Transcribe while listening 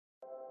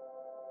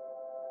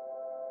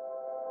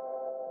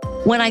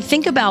When I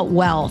think about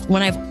wealth,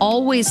 when I've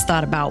always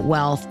thought about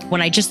wealth,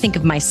 when I just think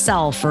of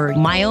myself or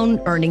my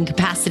own earning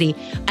capacity,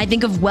 I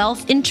think of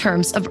wealth in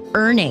terms of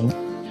earning.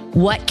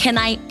 What can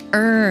I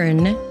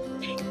earn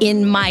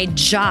in my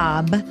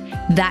job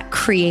that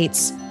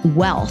creates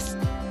wealth?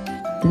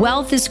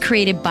 Wealth is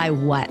created by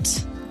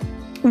what?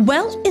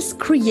 Wealth is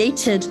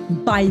created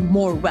by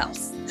more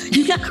wealth.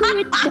 You can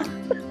create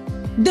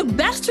the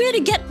best way to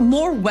get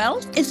more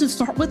wealth is to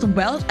start with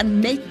wealth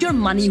and make your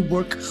money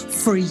work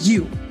for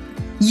you.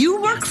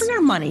 You work for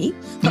your money,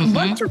 but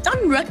once you're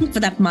done working for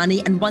that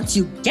money, and once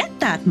you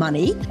get that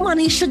money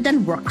should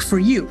then work for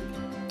you.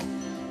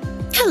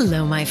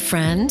 Hello, my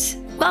friend.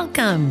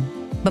 Welcome.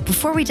 But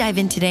before we dive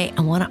in today,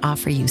 I want to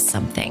offer you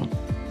something.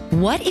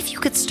 What if you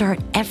could start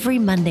every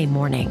Monday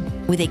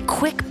morning with a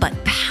quick but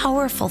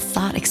powerful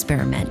thought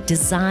experiment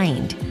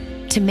designed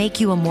to make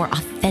you a more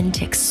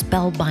authentic,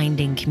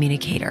 spellbinding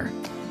communicator?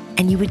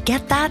 And you would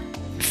get that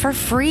for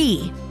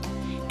free.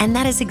 And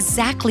that is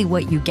exactly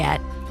what you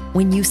get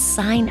when you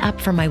sign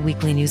up for my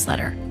weekly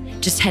newsletter.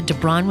 Just head to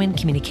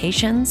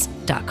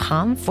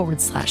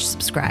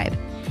bronwyncommunications.com/subscribe.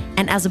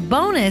 And as a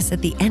bonus,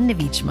 at the end of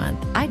each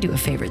month, I do a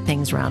favorite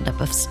things roundup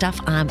of stuff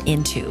I'm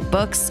into: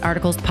 books,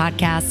 articles,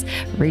 podcasts,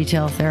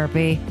 retail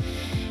therapy.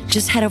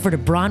 Just head over to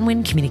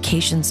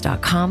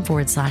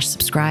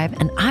bronwyncommunications.com/subscribe,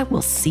 and I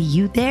will see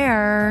you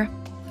there.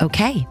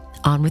 Okay,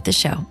 on with the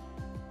show.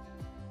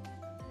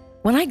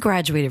 When I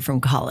graduated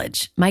from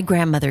college, my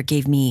grandmother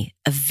gave me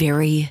a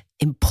very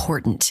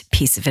important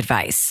piece of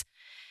advice.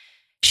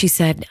 She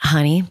said,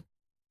 honey,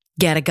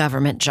 get a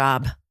government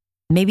job,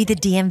 maybe the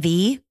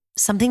DMV,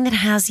 something that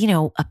has,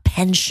 a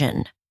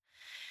pension.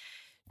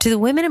 To the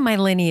women in my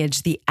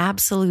lineage, the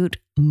absolute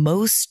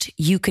most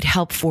you could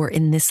help for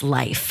in this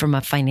life from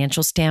a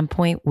financial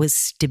standpoint was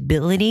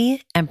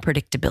stability and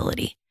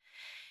predictability.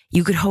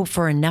 You could hope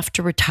for enough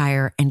to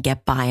retire and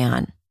get by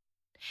on.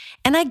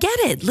 And I get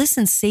it.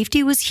 Listen,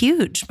 safety was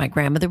huge. My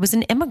grandmother was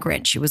an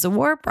immigrant. She was a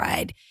war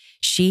bride.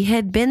 She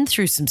had been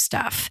through some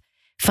stuff.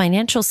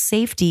 Financial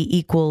safety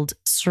equaled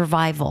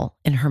survival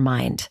in her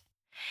mind.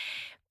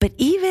 But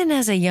even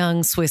as a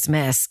young Swiss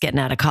miss getting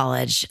out of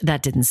college,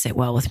 that didn't sit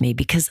well with me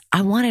because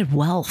I wanted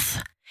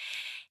wealth.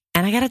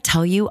 And I got to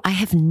tell you, I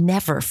have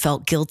never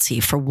felt guilty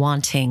for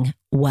wanting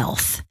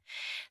wealth.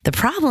 The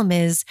problem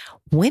is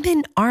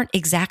women aren't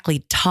exactly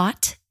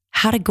taught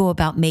how to go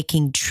about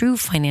making true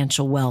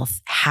financial wealth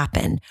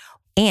happen.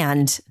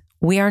 And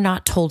we are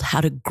not told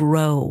how to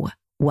grow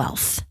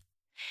wealth.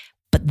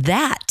 But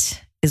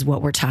that is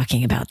what we're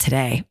talking about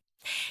today.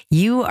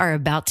 You are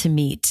about to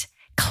meet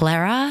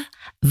Clara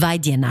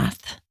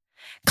Vydyanath.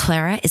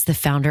 Clara is the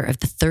founder of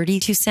the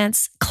 32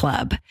 Cents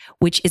Club,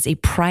 which is a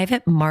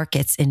private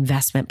markets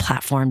investment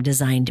platform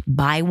designed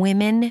by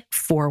women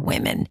for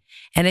women.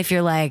 And if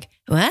you're like,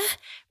 what?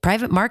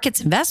 Private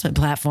markets investment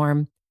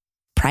platform?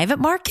 Private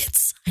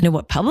markets? I know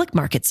what public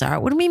markets are.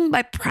 What do you mean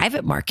by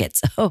private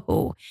markets?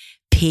 Oh,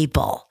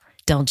 people,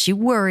 don't you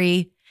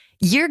worry.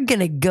 You're going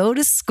to go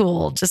to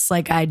school just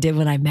like I did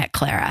when I met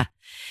Clara.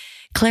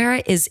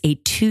 Clara is a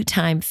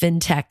 2-time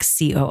fintech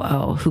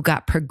COO who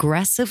got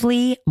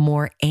progressively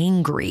more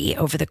angry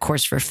over the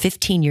course of her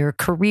 15-year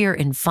career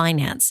in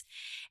finance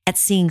at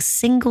seeing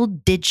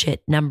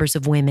single-digit numbers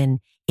of women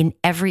in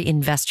every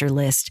investor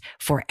list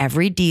for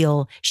every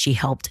deal she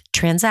helped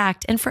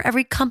transact and for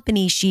every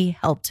company she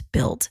helped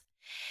build.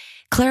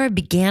 Clara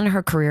began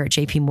her career at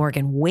JP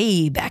Morgan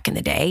way back in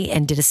the day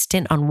and did a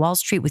stint on Wall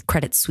Street with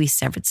Credit Suisse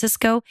San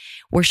Francisco,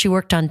 where she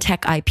worked on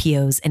tech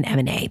IPOs and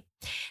M&A.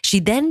 She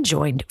then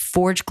joined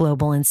Forge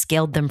Global and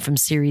scaled them from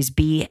Series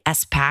B,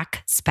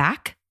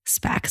 SPAC.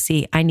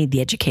 See, I need the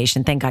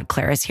education. Thank God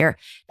Clara's here.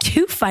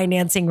 2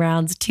 financing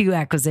rounds, 2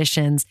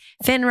 acquisitions,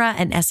 FINRA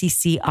and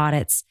SEC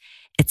audits,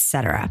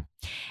 etc.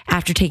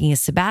 After taking a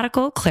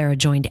sabbatical, Clara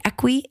joined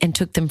Equi and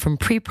took them from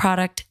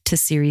pre-product to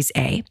Series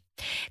A.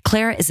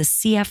 Clara is a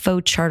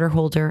CFO charter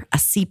holder, a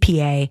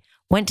CPA,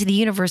 went to the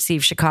University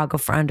of Chicago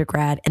for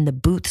undergrad and the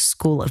Booth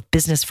School of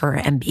Business for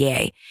her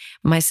MBA.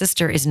 My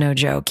sister is no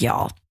joke,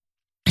 y'all.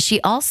 She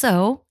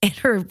also, in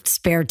her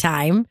spare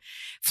time,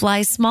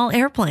 flies small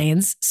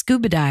airplanes,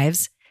 scuba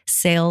dives,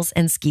 sails,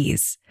 and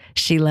skis.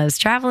 She loves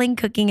traveling,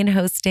 cooking, and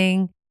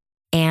hosting,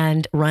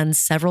 and runs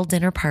several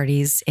dinner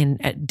parties in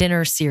a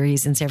dinner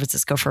series in San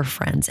Francisco for her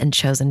friends and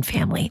chosen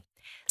family.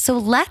 So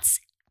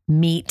let's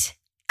meet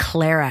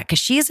Clara, because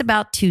she is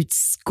about to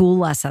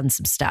school us on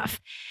some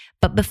stuff.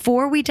 But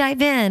before we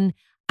dive in,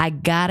 I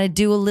gotta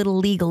do a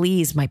little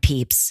legalese, my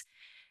peeps.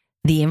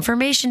 The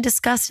information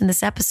discussed in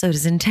this episode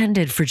is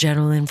intended for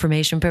general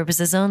information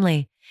purposes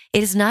only.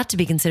 It is not to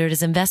be considered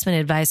as investment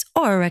advice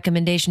or a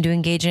recommendation to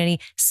engage in any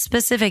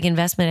specific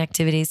investment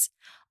activities.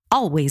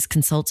 Always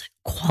consult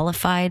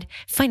qualified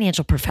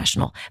financial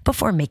professional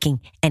before making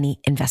any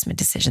investment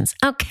decisions.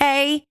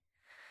 Okay?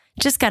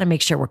 Just got to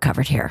make sure we're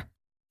covered here.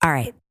 All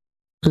right,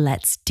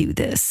 let's do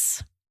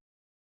this.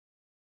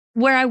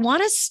 Where I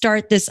want to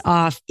start this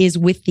off is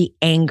with the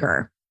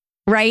anger,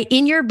 right?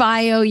 In your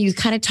bio, you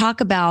kind of talk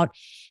about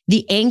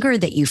the anger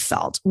that you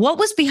felt. What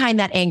was behind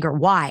that anger?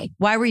 Why?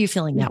 Why were you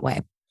feeling that way?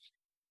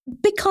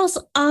 Because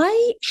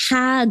I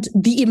had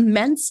the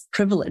immense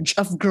privilege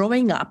of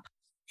growing up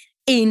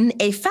in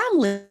a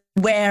family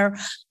where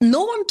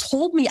no one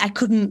told me I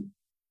couldn't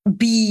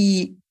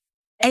be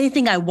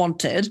anything I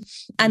wanted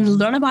and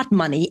learn about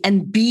money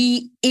and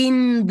be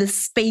in the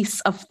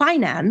space of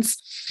finance.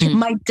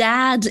 My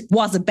dad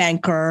was a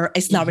banker,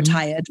 is now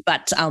retired,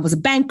 but was a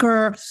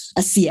banker,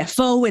 a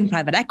CFO in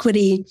private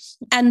equity.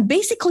 And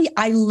basically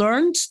I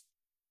learned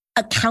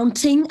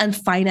accounting and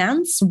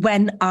finance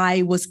when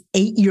I was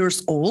 8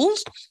 years old.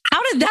 How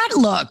did that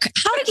look?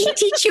 How did he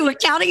teach you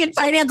accounting and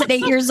finance at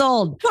 8 years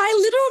old? By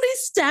literally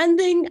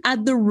standing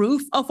at the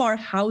roof of our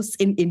house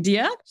in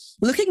India,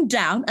 looking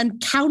down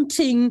and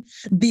counting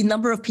the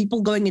number of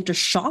people going into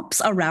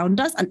shops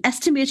around us and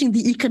estimating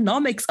the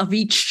economics of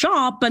each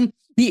shop and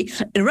the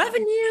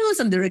revenues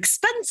and their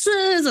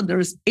expenses, and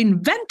there's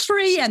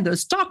inventory and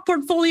there's stock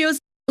portfolios.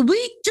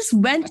 We just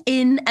went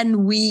in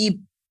and we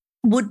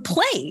would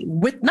play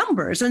with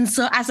numbers. And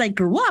so as I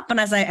grew up and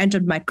as I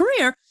entered my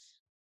career,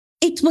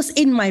 it was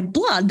in my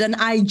blood. And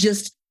I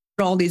just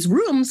all these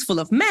rooms full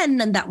of men.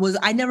 And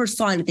I never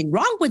saw anything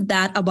wrong with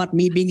that about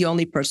me being the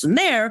only person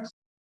there.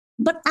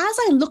 But as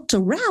I looked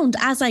around,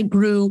 as I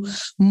grew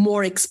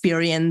more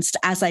experienced,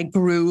 as I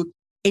grew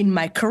in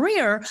my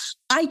career,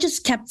 I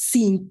just kept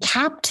seeing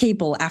cap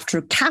table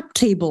after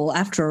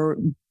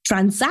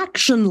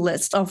transaction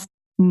list of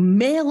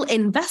male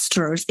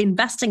investors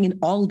investing in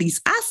all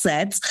these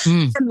assets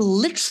and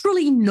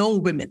literally no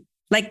women,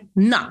 like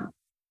none.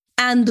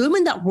 And the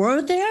women that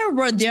were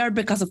there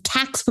because of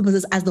tax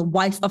purposes as the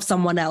wife of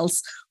someone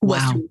else who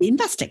was really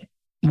investing.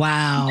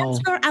 Wow. And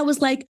that's where I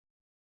was like,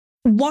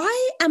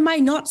 why am I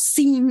not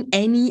seeing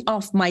any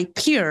of my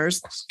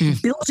peers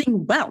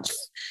building wealth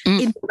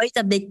in the way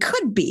that they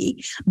could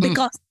be?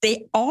 Because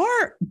they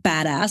are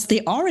badass, they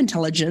are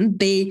intelligent,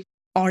 they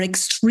are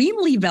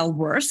extremely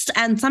well-versed,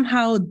 and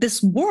somehow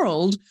this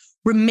world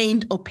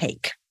remained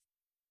opaque.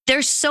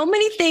 There's so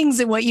many things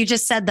in what you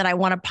just said that I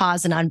want to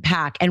pause and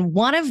unpack. And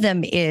one of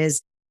them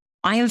is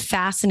I am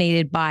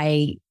fascinated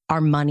by our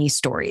money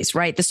stories,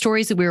 right? The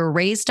stories that we were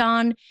raised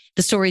on,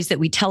 the stories that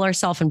we tell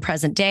ourselves in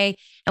present day.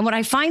 And what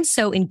I find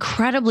so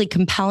incredibly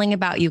compelling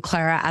about you,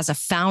 Clara, as a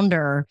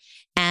founder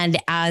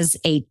and as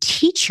a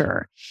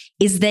teacher,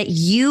 is that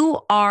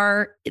you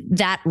are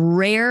that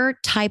rare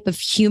type of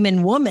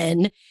human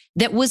woman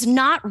that was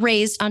not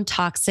raised on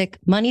toxic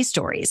money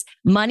stories.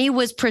 Money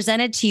was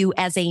presented to you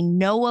as a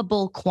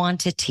knowable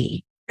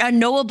quantity, a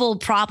knowable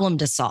problem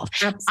to solve.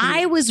 Absolutely.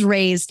 I was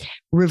raised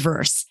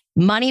reverse.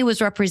 Money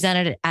was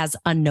represented as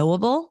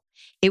unknowable.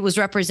 It was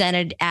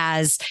represented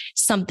as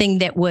something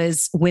that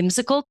was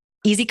whimsical,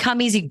 easy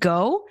come, easy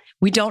go.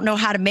 We don't know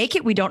how to make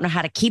it. We don't know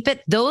how to keep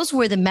it. Those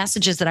were the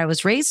messages that I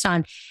was raised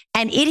on.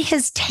 And it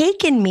has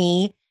taken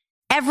me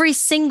every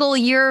single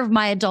year of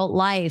my adult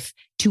life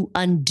to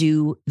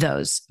undo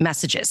those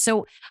messages.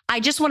 So I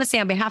just want to say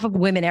on behalf of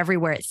women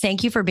everywhere,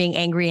 thank you for being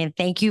angry and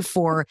thank you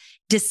for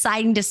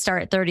deciding to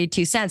start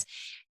 32 cents.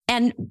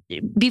 And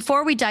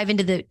before we dive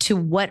into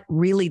what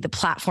really the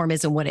platform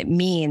is and what it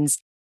means,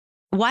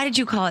 why did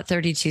you call it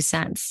 32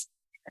 cents?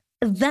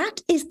 That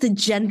is the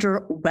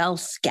gender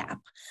wealth gap.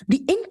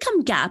 The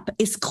income gap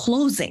is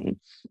closing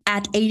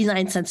at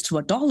 89 cents to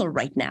 $1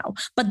 right now.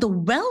 But the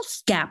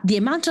wealth gap, the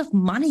amount of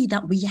money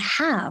that we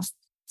have,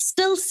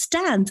 still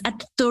stands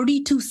at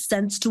 32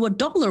 cents to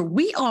 $1.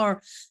 We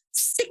are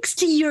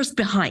 60 years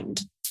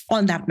behind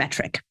on that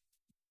metric.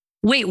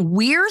 Wait,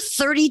 we're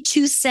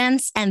 32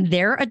 cents and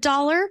they're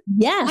 $1?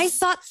 Yes. I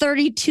thought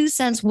 32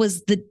 cents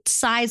was the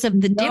size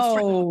of the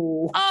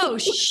difference. Oh,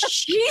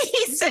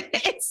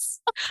 Jesus.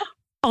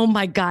 Oh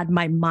my God,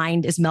 my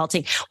mind is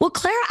melting. Well,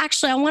 Clara,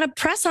 actually, I want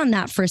to press on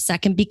that for a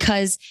second,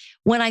 because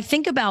when I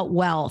think about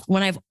wealth,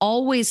 when I've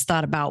always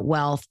thought about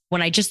wealth,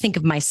 when I just think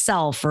of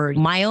myself or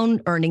my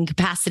own earning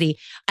capacity,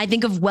 I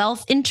think of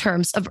wealth in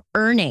terms of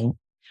earning.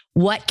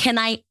 What can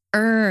I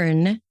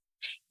earn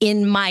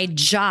in my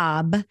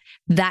job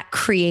that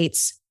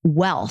creates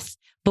wealth?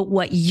 But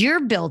what you're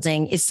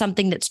building is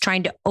something that's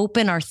trying to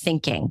open our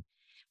thinking.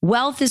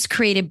 Wealth is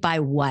created by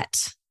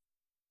what?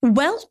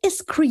 Wealth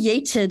is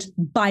created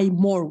by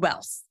more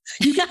wealth.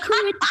 You can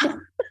create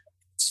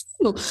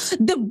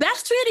the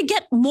best way to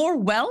get more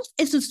wealth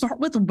is to start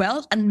with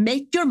wealth and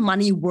make your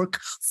money work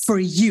for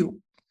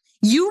you.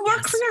 You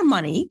work for your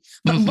money,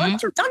 but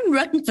once you're done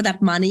working for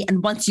that money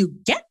and once you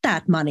get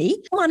that money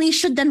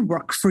should then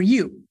work for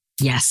you.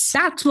 Yes.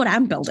 That's what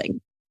I'm building.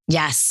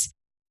 Yes.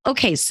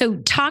 Okay. So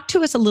talk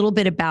to us a little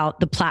bit about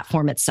the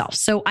platform itself.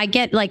 So I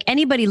get, like,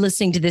 anybody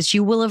listening to this,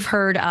 you will have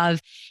heard of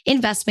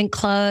investment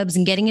clubs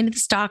and getting into the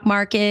stock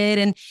market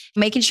and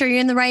making sure you're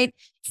in the right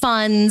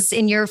funds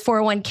in your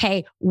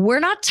 401k. We're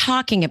not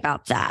talking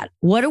about that.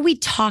 What are we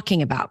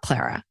talking about,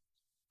 Clara?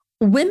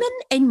 Women,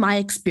 in my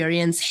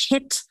experience,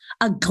 hit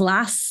a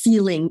glass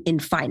ceiling in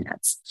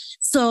finance.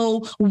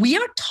 So we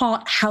are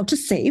taught how to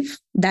save.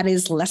 That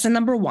is lesson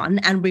number one.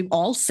 And we've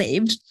all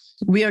saved.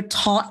 We are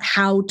taught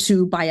how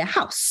to buy a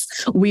house.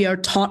 We are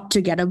taught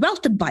to get a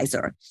wealth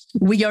advisor.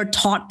 We are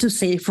taught to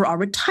save for our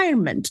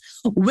retirement.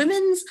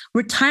 Women's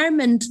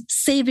retirement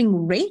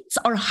saving rates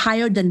are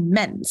higher than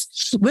men's.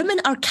 Women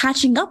are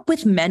catching up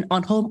with men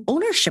on home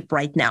ownership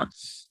right now.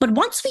 But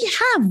once we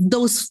have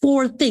those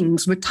four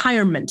things,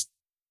 retirement,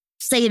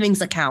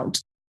 savings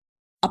account,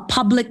 a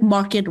public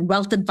market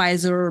wealth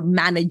advisor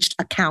managed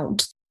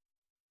account,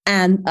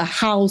 and a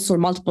house or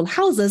multiple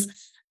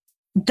houses,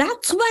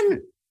 that's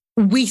when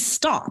we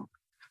stop.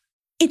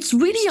 It's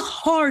really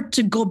hard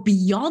to go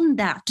beyond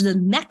that to the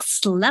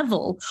next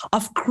level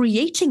of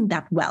creating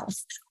that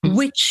wealth,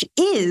 which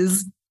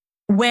is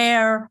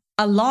where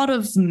a lot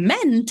of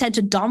men tend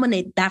to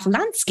dominate that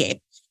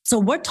landscape. So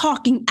we're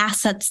talking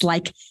assets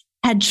like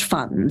hedge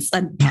funds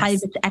and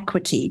private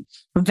equity,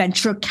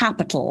 venture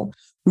capital,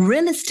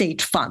 real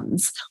estate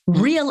funds,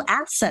 real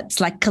assets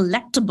like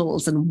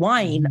collectibles and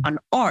wine and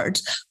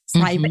art,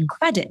 private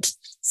credit,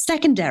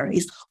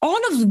 secondaries. All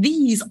of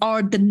these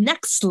are the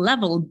next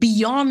level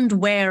beyond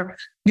where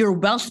your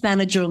wealth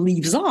manager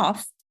leaves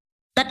off.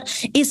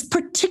 That is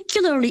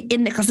particularly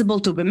inaccessible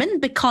to women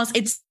because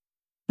it's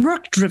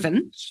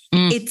work-driven,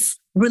 it's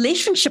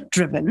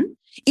relationship-driven.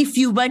 If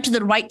you went to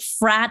the right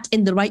frat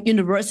in the right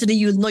university,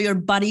 you'll know your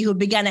buddy who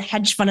began a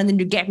hedge fund and then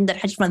you get in that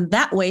hedge fund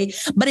that way.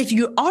 But if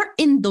you aren't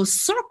in those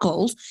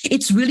circles,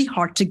 it's really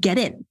hard to get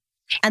in.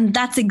 And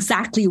that's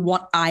exactly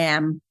what I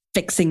am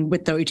fixing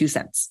with 32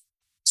 cents.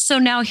 So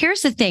now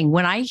here's the thing.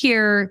 When I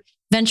hear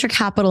venture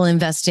capital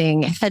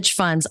investing, hedge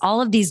funds, all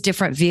of these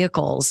different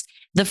vehicles,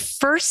 the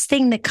first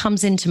thing that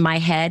comes into my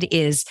head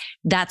is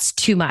that's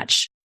too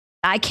much.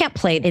 I can't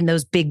play in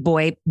those big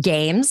boy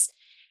games.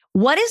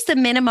 What is the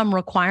minimum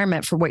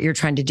requirement for what you're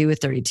trying to do with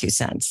 32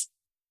 cents?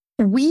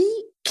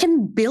 We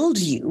can build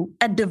you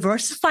a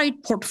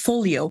diversified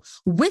portfolio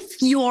with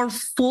your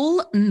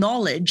full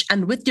knowledge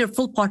and with your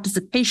full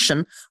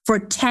participation for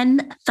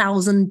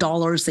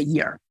 $10,000 a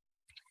year.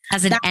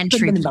 As an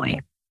entry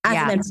point. As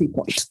an entry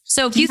point.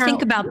 So if you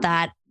think about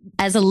that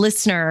as a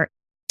listener,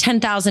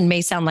 10,000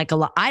 may sound like a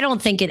lot. I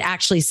don't think it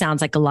actually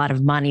sounds like a lot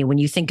of money when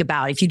you think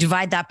about if you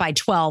divide that by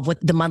 12,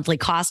 what the monthly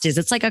cost is.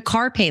 It's like a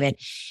car payment.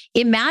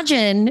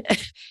 Imagine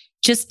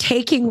just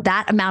taking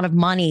that amount of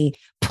money,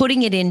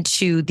 putting it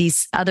into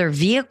these other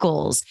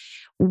vehicles.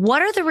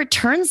 What are the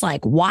returns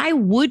like? Why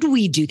would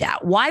we do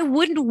that? Why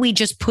wouldn't we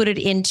just put it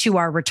into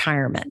our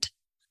retirement?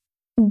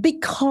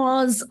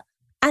 Because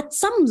at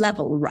some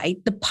level, right,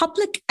 the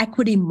public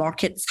equity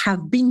markets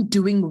have been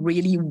doing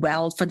really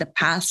well for the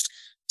past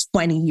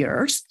 20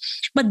 years,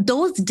 but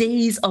those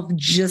days of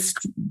just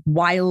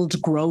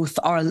wild growth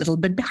are a little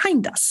bit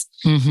behind us.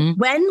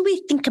 When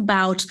we think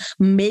about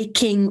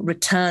making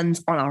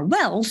returns on our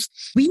wealth,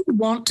 we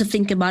want to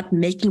think about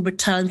making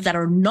returns that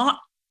are not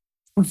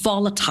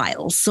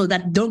volatile, so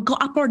that don't go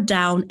up or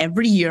down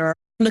every year.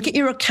 Look at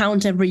your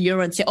account every year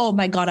and say, oh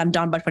my God, I'm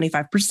down by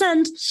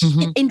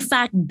 25%. In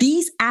fact,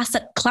 these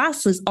asset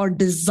classes are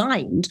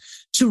designed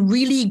to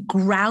really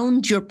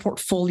ground your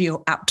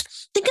portfolio out.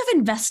 Think of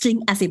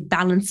investing as a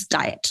balanced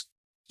diet.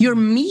 Your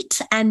meat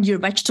and your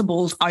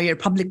vegetables are your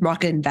public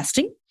market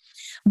investing.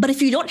 But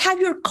if you don't have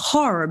your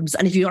carbs,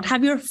 and if you don't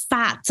have your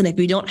fats, and if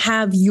you don't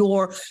have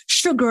your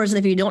sugars, and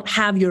if you don't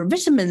have your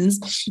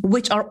vitamins,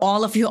 which are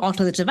all of your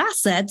alternative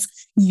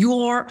assets,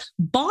 your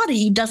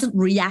body doesn't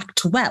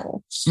react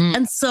well.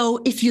 And so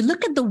if you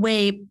look at the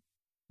way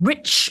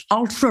rich,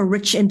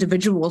 ultra-rich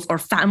individuals or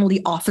family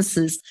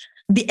offices,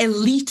 the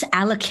elite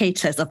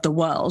allocators of the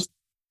world,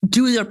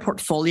 do their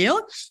portfolio,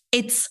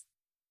 it's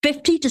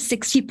 50 to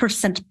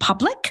 60%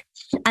 public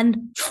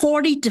and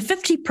 40 to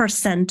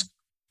 50%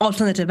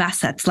 alternative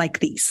assets like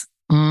these.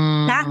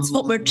 That's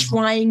what we're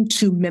trying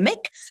to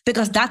mimic,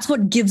 because that's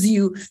what gives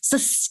you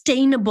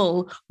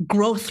sustainable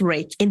growth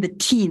rate in the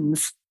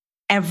teens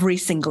every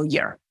single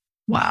year.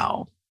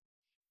 Wow.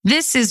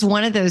 This is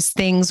one of those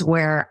things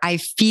where I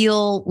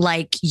feel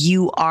like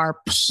you are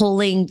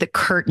pulling the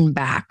curtain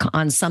back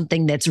on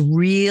something that's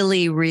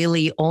really,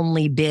 really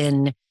only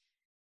been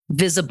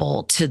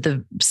visible to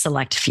the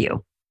select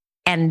few.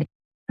 And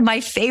my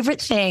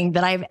favorite thing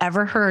that I've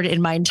ever heard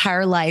in my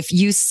entire life,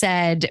 you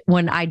said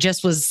when I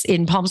just was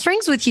in Palm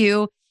Springs with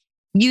you,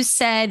 you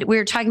said we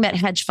were talking about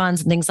hedge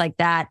funds and things like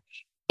that.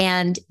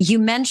 And you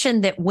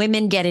mentioned that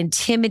women get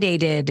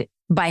intimidated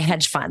by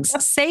hedge funds.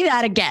 Say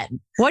that again.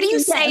 What do you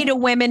say to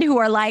women who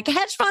are like,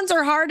 hedge funds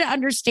are hard to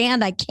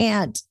understand? I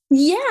can't.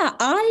 Yeah,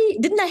 I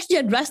didn't actually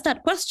address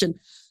that question.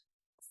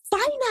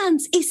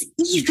 Finance is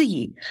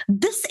easy.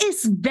 This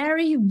is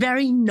very,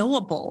 very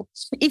knowable.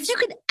 If you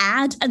can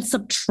add and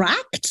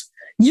subtract,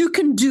 you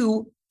can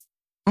do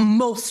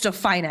most of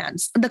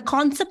finance. The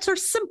concepts are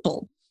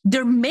simple.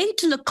 They're made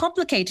to look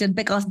complicated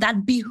because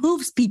that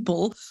behooves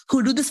people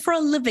who do this for a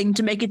living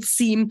to make it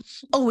seem,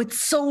 oh, it's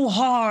so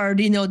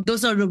hard. You know,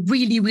 those are the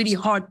really, really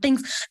hard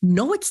things.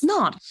 No, it's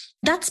not.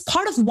 That's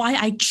part of why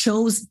I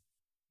chose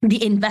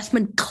the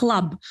investment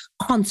club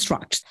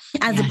construct,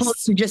 as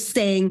opposed to just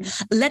saying,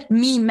 let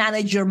me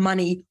manage your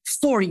money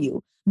for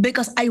you,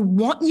 because I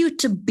want you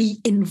to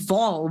be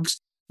involved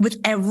with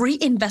every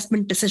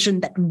investment decision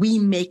that we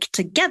make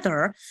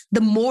together,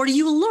 the more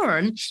you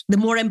learn, the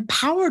more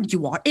empowered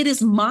you are. It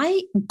is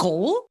my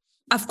goal.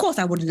 Of course,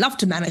 I would love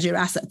to manage your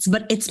assets,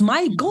 but it's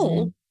my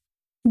goal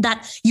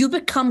that you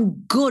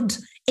become good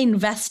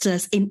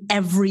investors in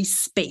every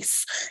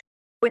space.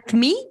 With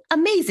me,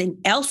 amazing.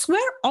 Elsewhere,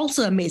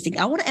 also amazing.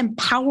 I want to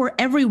empower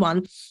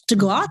everyone to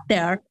go out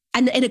there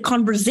and in a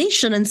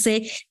conversation and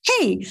say,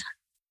 hey,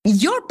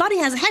 your buddy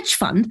has a hedge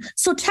fund.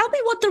 So tell me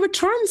what the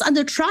returns and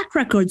the track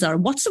records are.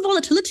 What's the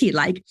volatility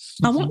like?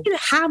 I want you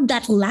to have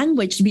that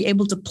language to be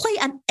able to play,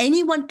 and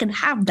anyone can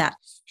have that.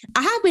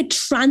 I have a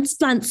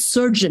transplant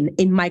surgeon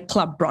in my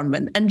club,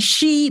 Bronwyn, and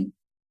she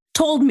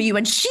told me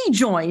when she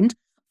joined,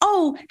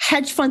 oh,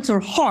 hedge funds are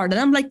hard. And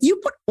I'm like, you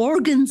put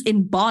organs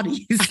in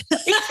bodies. Hedge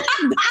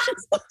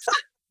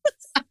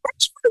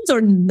funds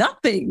are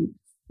nothing.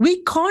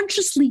 We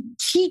consciously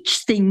teach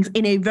things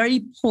in a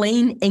very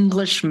plain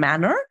English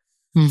manner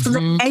so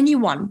that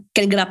anyone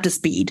can get up to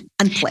speed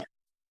and play.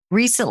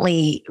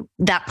 Recently,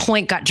 that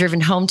point got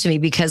driven home to me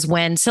because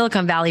when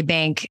Silicon Valley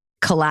Bank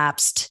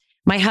collapsed,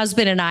 my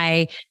husband and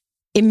I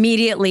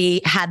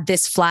immediately had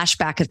this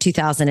flashback of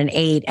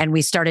 2008 and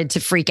we started to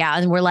freak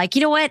out and we're like,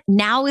 you know what?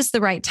 Now is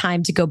the right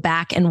time to go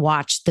back and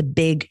watch The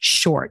Big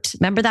Short.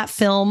 Remember that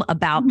film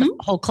about the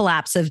whole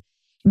collapse of,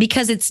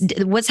 because it's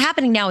what's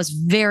happening now is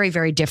very,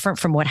 very different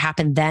from what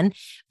happened then.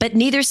 But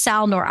neither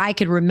Sal nor I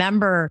could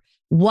remember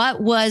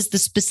what was the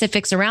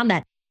specifics around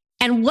that.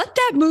 And what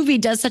that movie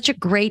does such a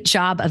great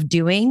job of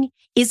doing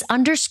is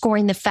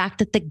underscoring the fact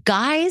that the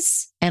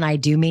guys, and I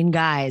do mean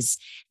guys,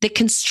 that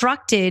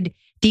constructed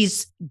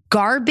these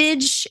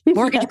garbage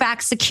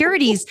mortgage-backed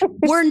securities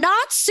were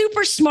not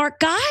super smart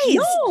guys.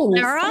 No,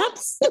 Clara.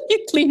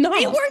 absolutely not.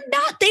 They were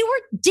not. They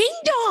were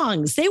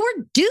ding-dongs. They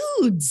were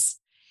dudes.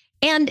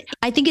 And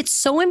I think it's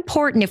so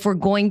important if we're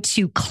going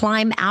to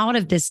climb out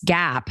of this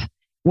gap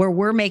where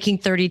we're making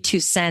 32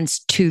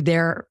 cents to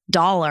their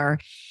dollar,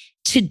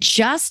 to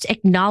just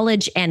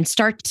acknowledge and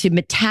start to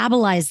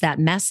metabolize that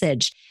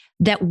message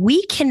that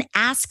we can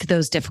ask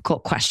those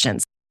difficult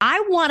questions.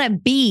 I want to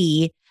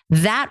be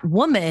that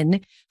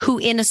woman who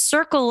in a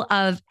circle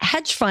of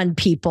hedge fund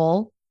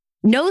people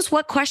knows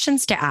what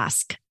questions to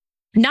ask.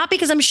 Not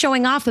because I'm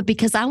showing off, but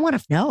because I want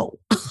to know.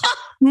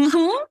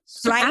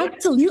 Right?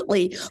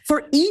 Absolutely.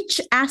 For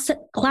each asset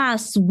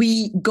class,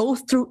 we go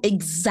through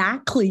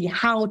exactly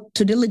how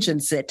to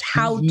diligence it,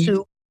 how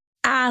to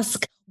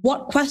ask,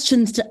 what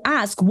questions to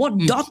ask, what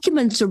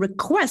documents to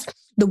request.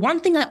 The one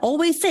thing I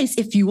always say is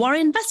if you are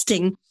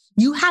investing,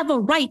 you have a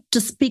right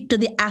to speak to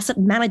the asset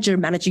manager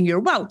managing your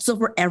wealth. So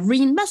for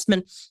every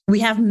investment, we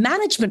have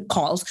management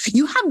calls.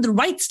 You have the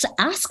rights to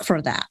ask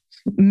for that.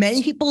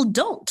 Many people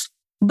don't.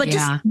 But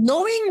just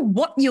knowing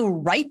what your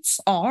rights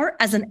are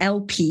as an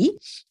LP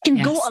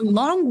can go a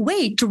long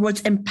way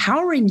towards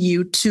empowering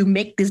you to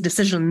make these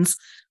decisions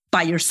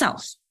by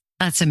yourself.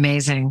 That's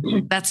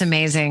amazing. That's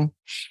amazing.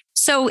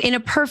 So in a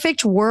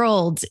perfect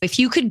world, if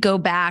you could go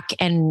back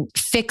and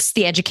fix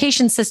the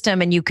education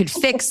system and you could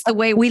fix the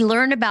way we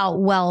learn about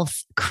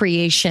wealth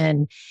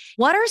creation,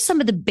 what are some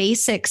of the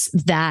basics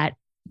that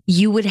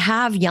you would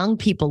have young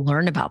people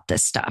learn about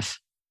this stuff?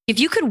 If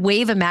you could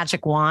wave a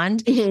magic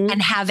wand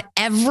and have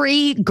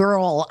every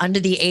girl under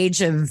the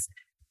age of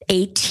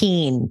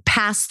 18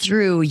 pass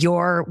through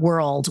your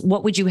world,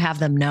 what would you have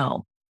them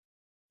know?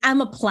 I'm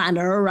a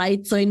planner,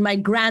 right? So in my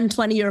grand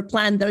 20-year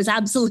plan, there's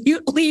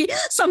absolutely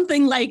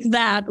something like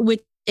that,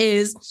 which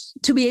is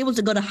to be able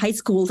to go to high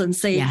schools and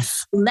say,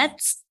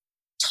 let's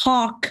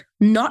talk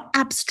not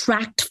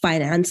abstract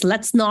finance.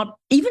 Let's not,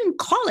 even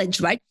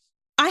college, right?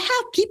 I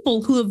have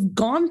people who have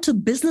gone to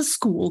business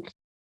school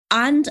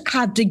and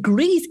have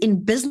degrees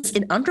in business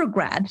in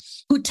undergrad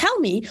who tell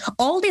me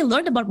all they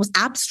learned about was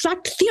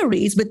abstract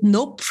theories with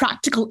no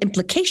practical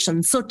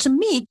implications. So to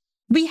me,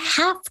 we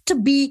have to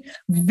be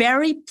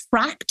very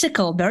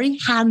practical, very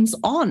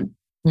hands-on.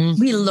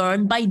 We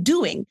learn by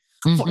doing.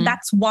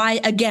 That's why,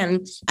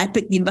 again, I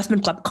picked the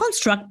investment club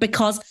construct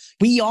because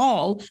we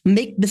all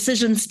make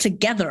decisions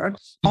together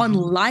on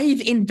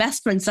live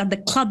investments that the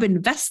club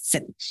invests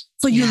in.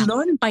 So you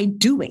learn by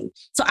doing.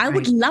 So I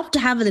would love to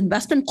have an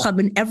investment club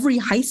in every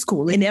high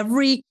school, in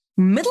every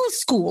middle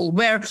school,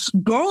 where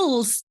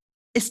girls,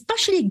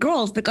 especially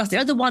girls, because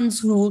they're the ones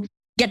who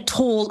get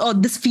told, oh,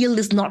 this field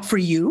is not for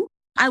you.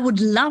 I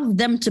would love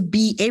them to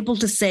be able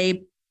to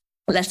say,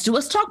 let's do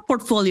a stock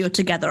portfolio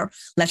together.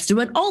 Let's do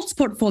an alts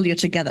portfolio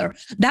together.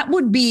 That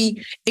would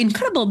be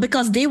incredible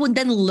because they would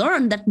then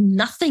learn that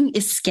nothing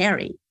is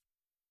scary.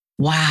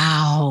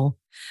 Wow.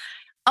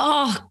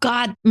 Oh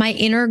God, my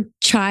inner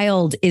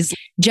child is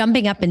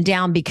jumping up and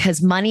down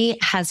because money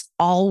has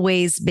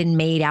always been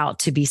made out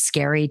to be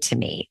scary to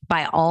me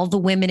by all the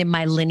women in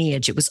my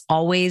lineage. It was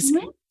always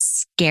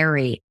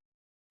scary.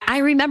 I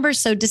remember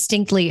so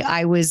distinctly,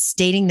 I was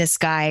dating this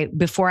guy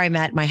before I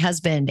met my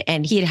husband,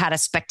 and he had had a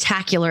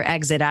spectacular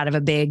exit out of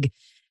a big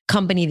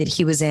company that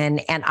he was in.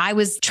 And I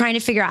was trying to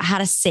figure out how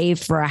to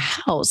save for a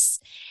house.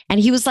 And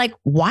he was like,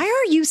 why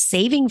are you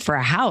saving for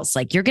a house?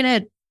 Like, you're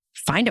going to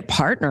find a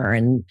partner.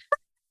 And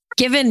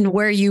given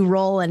where you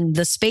roll and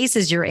the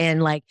spaces you're in,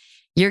 like,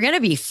 you're going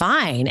to be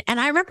fine. And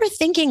I remember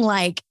thinking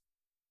like,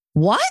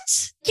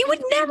 what? You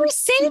would never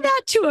say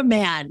that to a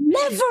man.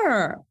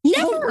 Never.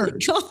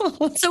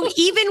 So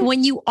even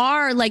when you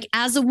are like,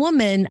 as a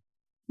woman,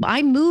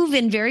 I move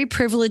in very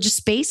privileged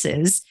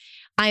spaces.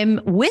 I'm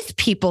with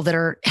people that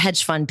are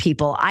hedge fund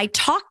people. I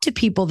talk to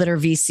people that are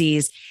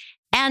VCs,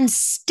 and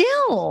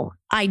still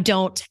I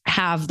don't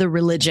have the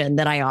religion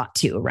that I ought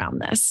to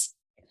around this.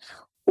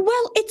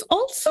 Well, it's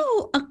also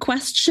a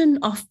question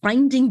of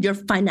finding your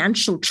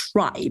financial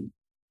tribe.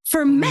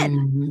 For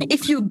men,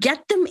 if you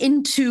get them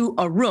into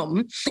a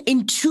room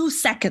in 2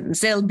 seconds,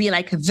 they'll be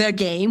like the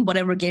game,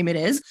 whatever game it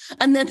is.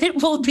 And then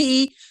it will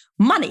be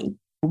money.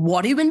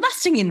 What are you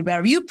investing in?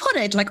 Where you put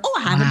it? Like, oh,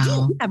 I have a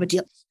deal. You have a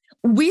deal.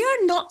 We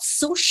are not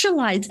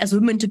socialized as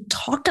women to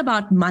talk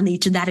about money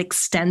to that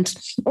extent,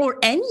 or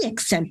any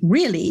extent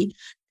really,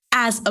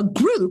 as a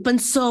group.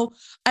 And so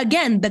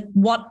again,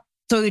 what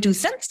 32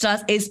 Cents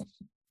does is,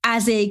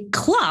 as a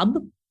club,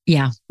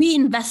 we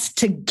invest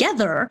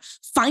together,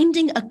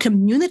 finding a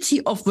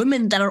community of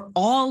women that are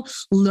all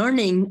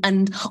learning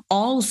and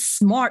all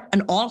smart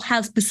and all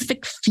have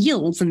specific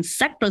fields and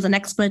sectors and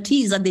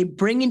expertise that they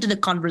bring into the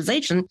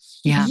conversation.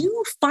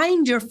 You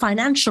find your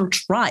financial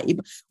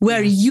tribe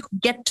where you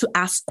get to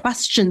ask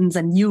questions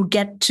and you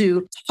get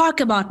to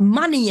talk about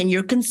money and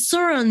your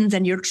concerns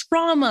and your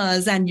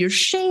traumas and your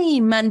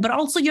shame, but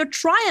also your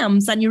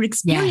triumphs and your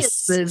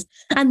experiences.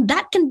 And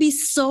that can be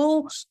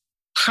so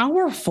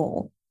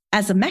powerful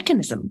as a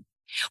mechanism.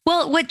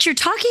 Well, what you're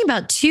talking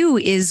about too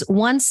is,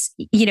 once,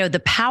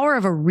 the power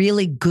of a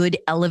really good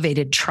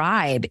elevated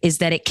tribe is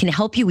that it can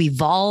help you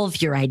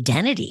evolve your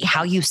identity,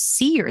 how you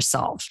see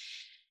yourself.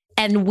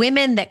 And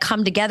women that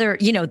come together,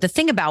 the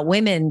thing about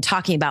women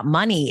talking about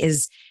money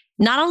is,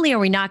 not only are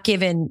we not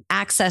given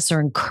access or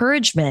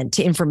encouragement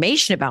to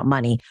information about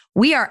money,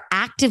 we are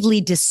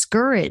actively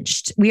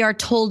discouraged. We are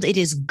told it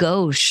is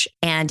gauche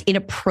and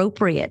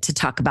inappropriate to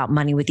talk about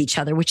money with each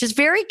other, which is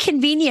very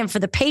convenient for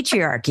the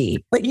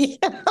patriarchy.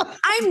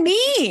 I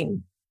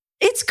mean,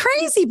 it's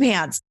crazy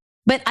pants.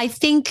 But I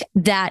think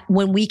that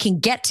when we can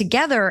get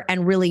together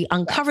and really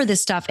uncover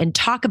this stuff and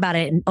talk about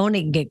it and own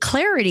it and get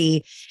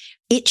clarity,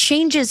 it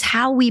changes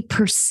how we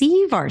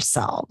perceive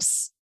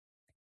ourselves.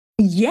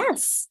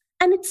 Yes.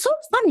 And it's so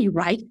funny,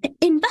 right?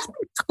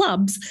 Investment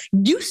clubs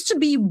used to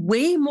be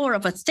way more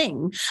of a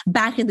thing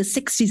back in the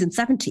 60s and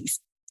 70s.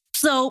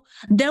 So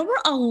there were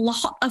a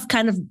lot of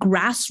kind of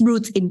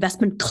grassroots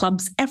investment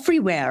clubs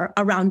everywhere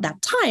around that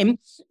time,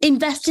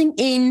 investing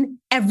in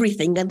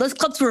everything. And those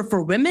clubs were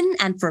for women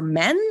and for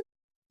men.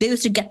 They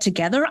used to get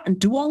together and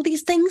do all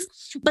these things.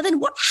 But then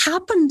what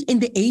happened in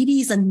the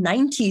 80s and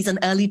 90s and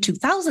early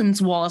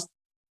 2000s was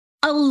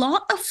a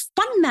lot of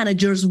fund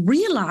managers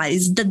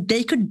realized that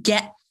they could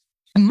get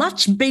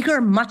much bigger,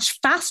 much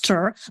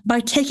faster by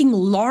taking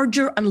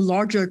larger and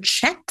larger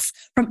checks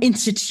from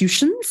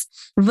institutions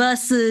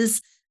versus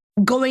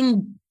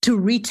going to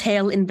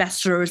retail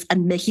investors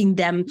and making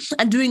them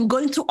and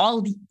going through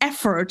all the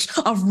effort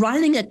of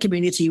running a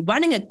community,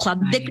 running a club.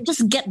 Right. They could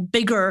just get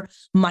bigger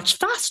much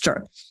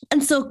faster.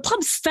 And so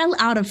clubs fell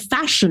out of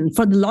fashion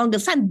for the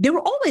longest time. They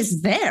were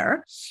always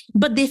there,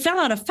 but they fell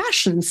out of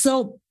fashion.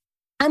 So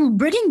I'm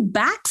bringing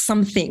back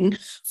something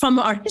from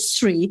our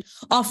history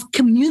of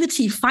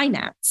community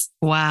finance.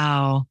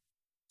 Wow.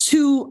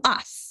 To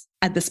us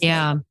at this point.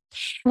 Yeah.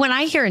 When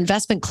I hear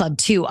investment club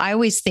too, I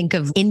always think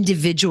of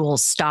individual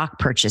stock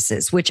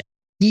purchases, which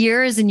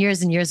years and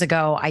years and years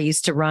ago, I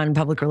used to run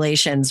public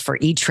relations for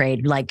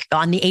E-Trade, like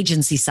on the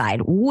agency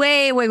side,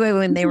 way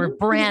when they were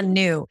brand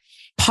new.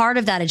 Part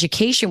of that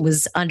education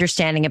was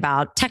understanding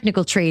about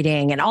technical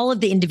trading and all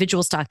of the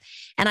individual stock.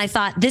 And I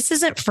thought, this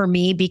isn't for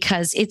me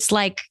because it's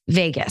like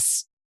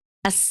Vegas,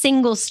 a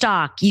single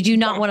stock. You do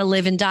not want to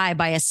live and die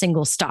by a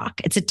single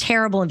stock. It's a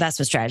terrible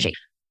investment strategy.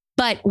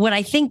 But what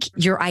I think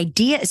your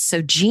idea is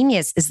so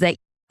genius is that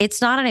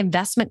it's not an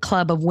investment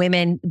club of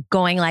women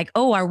going like,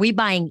 oh, are we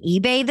buying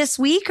eBay this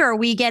week or are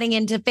we getting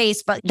into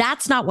Facebook?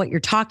 That's not what you're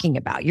talking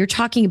about. You're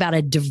talking about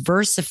a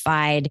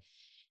diversified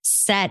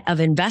set of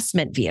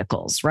investment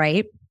vehicles,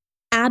 right?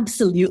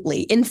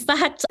 Absolutely. In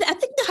fact, I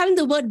think having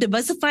the word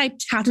diversified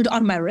tattooed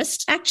on my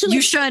wrist, actually.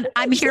 You should.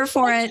 I'm here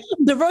for it.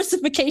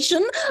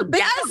 Diversification.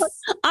 Yes.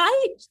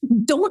 I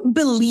don't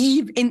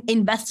believe in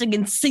investing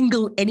in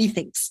single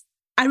anythings.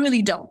 I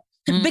really don't.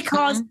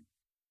 Because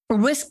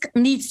risk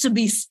needs to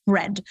be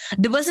spread.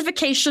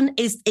 Diversification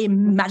is a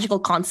magical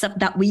concept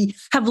that we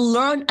have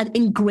learned and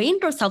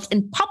ingrained ourselves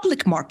in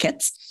public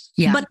markets,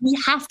 but we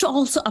have to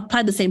also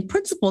apply the same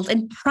principles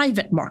in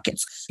private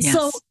markets. Yes.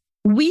 So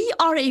we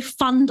are a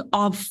fund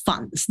of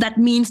funds. That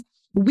means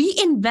we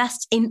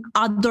invest in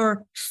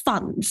other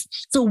funds.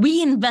 So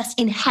we invest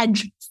in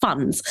hedge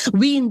funds.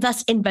 We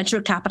invest in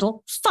venture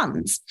capital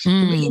funds.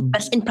 We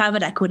invest in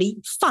private equity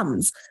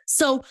funds.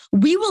 So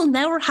we will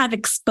never have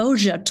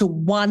exposure to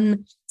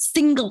one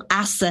single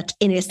asset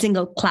in a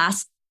single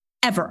class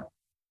ever.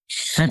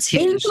 That's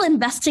huge. Angel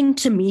investing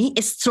to me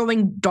is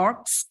throwing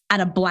darts at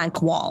a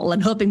blank wall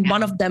and hoping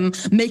one of them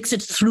makes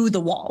it through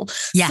the wall.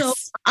 Yes. So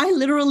I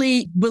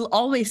literally will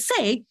always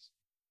say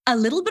a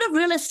little bit of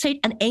real estate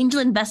and angel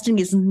investing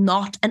is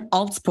not an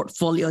alts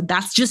portfolio.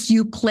 That's just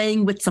you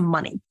playing with some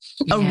money.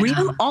 A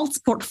real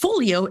alts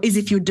portfolio is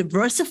if you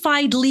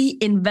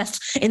diversifiedly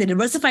invest in a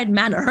diversified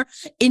manner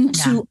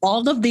into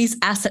all of these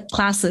asset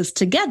classes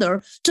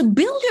together to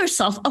build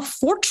yourself a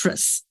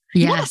fortress.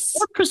 You want a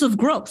fortress of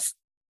growth.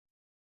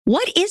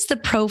 What is the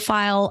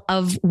profile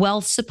of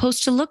wealth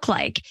supposed to look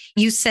like?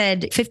 You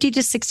said 50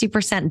 to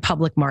 60% in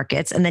public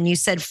markets, and then you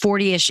said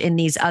 40-ish in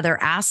these other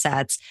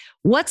assets.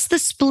 What's the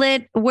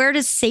split? Where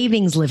does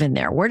savings live in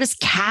there? Where does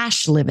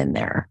cash live in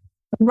there?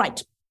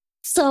 Right.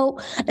 So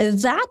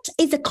that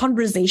is a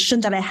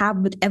conversation that I have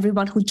with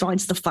everyone who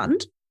joins the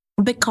fund,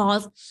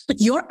 because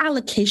your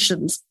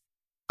allocations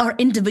are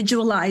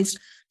individualized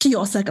to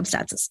your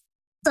circumstances.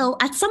 So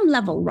at some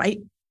level, right?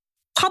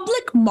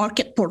 Public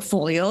market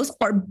portfolios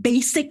are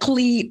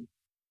basically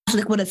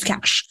liquid as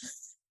cash.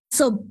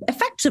 So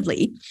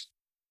effectively,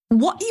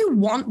 what you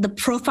want the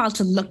profile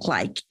to look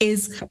like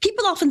is,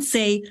 people often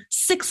say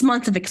 6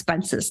 months of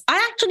expenses.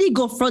 I actually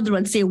go further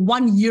and say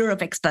 1 year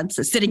of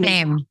expenses sitting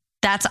in.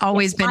 That's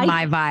always been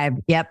my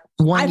vibe. Yep.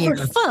 1 year. I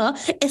prefer,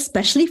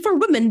 especially for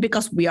women,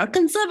 because we are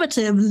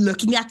conservative,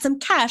 looking at some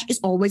cash is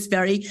always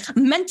very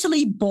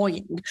mentally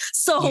buoying.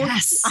 So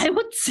I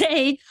would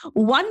say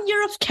 1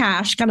 year of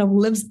cash kind of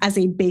lives as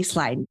a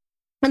baseline.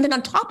 And then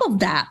on top of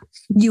that,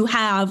 you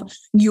have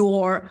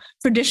your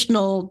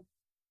traditional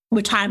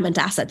retirement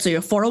assets. So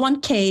your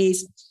 401ks,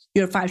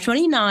 your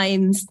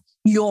 529s,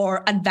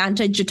 your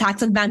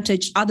tax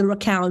advantage, other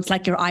accounts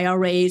like your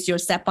IRAs, your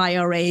SEP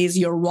IRAs,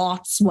 your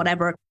Roths,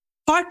 whatever.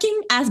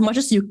 Parking as much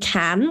as you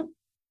can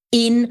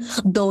in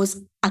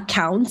those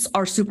accounts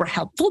are super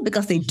helpful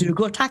because they do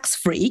go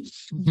tax-free.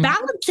 Mm-hmm.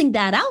 Balancing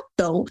that out,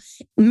 though,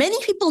 many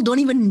people don't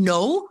even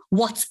know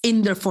what's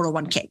in their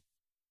 401k.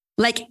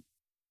 Like,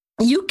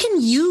 you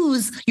can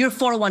use your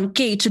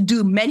 401k to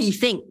do many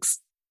things.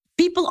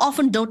 People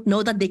often don't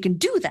know that they can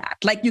do that.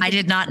 I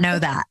did not know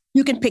that.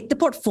 You can pick the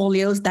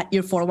portfolios that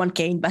your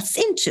 401k invests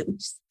into.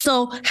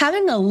 So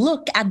having a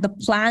look at the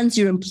plans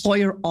your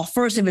employer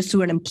offers, if it's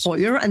through an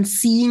employer, and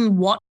seeing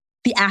what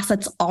the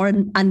assets are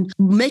and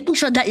making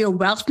sure that your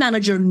wealth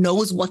manager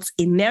knows what's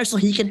in there so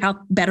he can help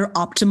better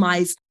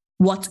optimize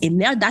what's in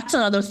there. That's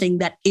another thing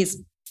that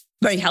is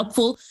very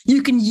helpful.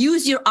 You can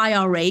use your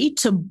IRA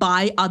to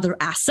buy other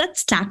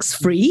assets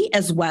tax-free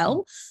as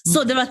well.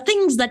 So there are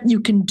things that you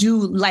can do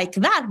like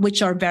that,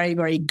 which are very,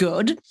 very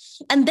good.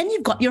 And then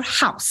you've got your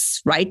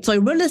house, right? So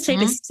real estate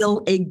is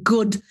still a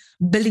good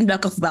building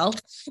block of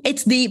wealth.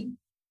 It's the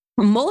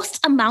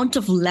most amount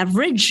of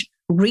leverage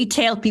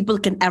retail people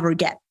can ever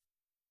get.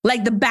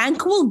 Like, the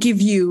bank will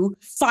give you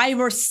 5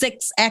 or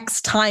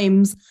 6x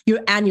times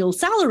your annual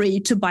salary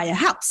to buy a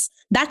house.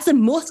 That's the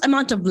most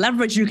amount of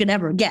leverage you can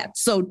ever get.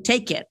 So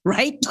take it,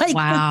 right?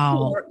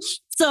 Wow. Sure.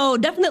 So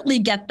definitely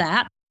get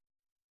that.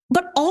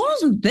 But all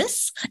of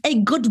this,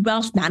 a good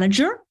wealth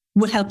manager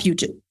would help you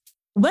do.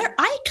 Where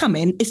I come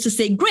in is to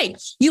say, great,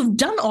 you've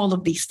done all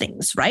of these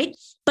things, right?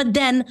 But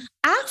then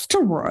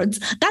afterwards,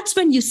 that's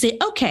when you say,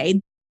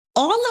 okay,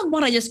 all of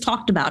what I just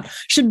talked about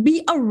should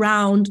be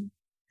around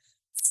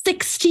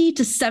 60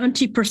 to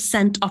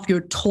 70% of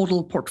your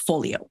total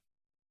portfolio.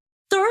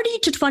 30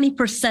 to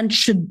 20%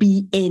 should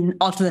be in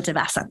alternative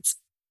assets.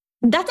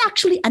 That's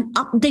actually an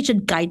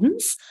updated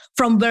guidance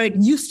from where it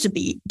used to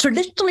be.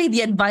 Traditionally,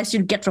 the advice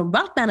you'd get from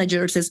wealth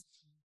managers is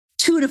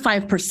 2 to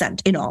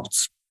 5% in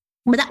alts.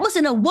 But that was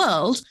in a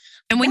world.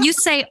 And when you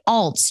say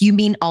alts, you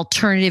mean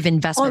alternative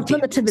investment.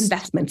 Alternative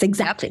investments,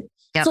 exactly.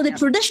 Yep. So the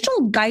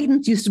traditional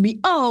guidance used to be,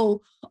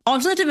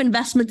 alternative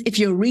investments, if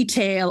you're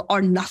retail,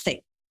 are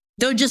nothing.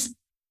 They're just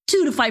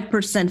 2 to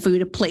 5% for you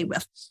to play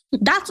with.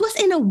 That was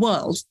in a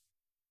world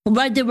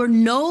where there were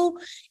no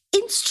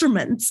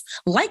instruments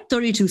like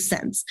 32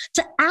 cents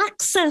to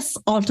access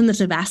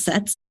alternative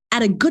assets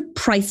at a good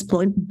price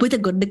point with a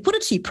good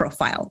liquidity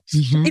profile.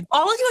 Mm-hmm. If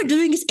all you are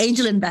doing is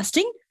angel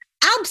investing,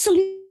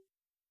 absolutely,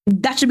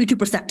 that should be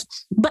 2%.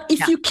 But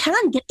if you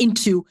can get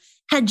into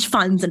hedge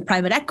funds and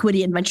private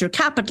equity and venture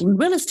capital and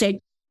real estate,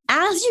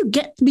 as you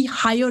get to be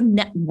higher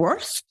net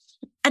worth,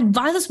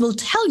 advisors will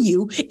tell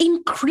you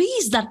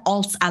increase that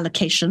alts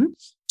allocation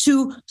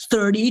to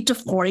 30 to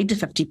 40 to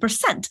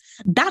 50%.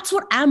 That's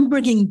what I'm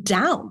bringing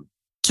down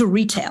to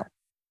retail.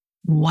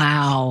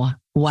 Wow.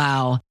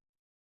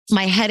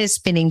 My head is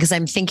spinning because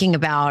I'm thinking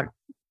about,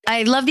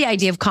 I love the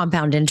idea of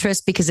compound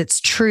interest because it's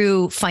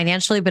true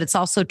financially, but it's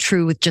also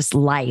true with just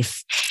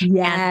life.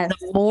 Yes. And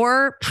the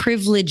more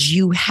privilege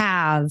you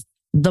have,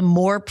 the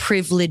more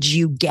privilege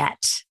you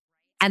get.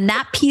 And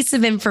that piece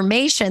of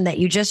information that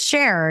you just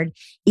shared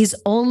is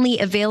only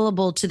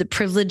available to the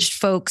privileged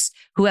folks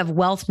who have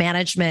wealth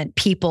management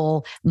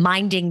people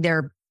minding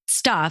their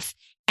stuff.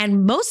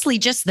 And mostly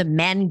just the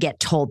men get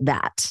told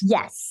that.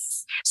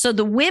 Yes. So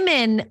the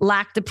women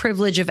lack the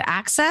privilege of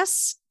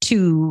access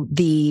to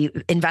the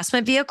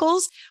investment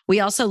vehicles. We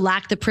also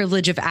lack the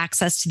privilege of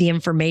access to the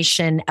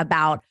information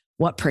about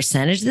what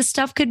percentage this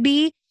stuff could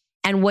be.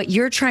 And what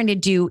you're trying to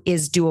do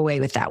is do away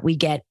with that. We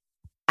get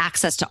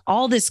access to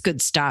all this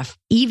good stuff,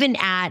 even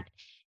at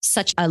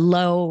such a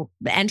low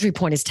entry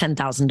point is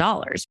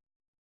 $10,000.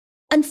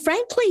 And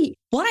frankly,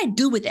 what I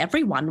do with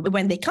everyone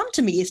when they come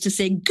to me is to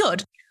say,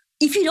 good,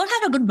 if you don't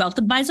have a good wealth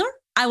advisor,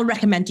 I will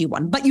recommend you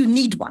one, but you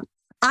need one.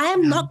 I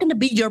am not going to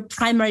be your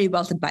primary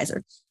wealth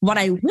advisor. What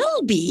I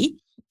will be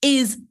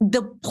is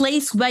the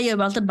place where your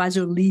wealth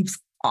advisor leaves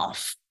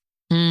off.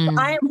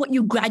 I am what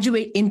you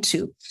graduate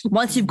into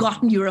once you've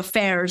gotten your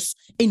affairs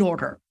in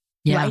order.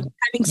 Right.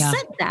 Having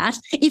said that,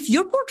 if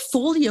your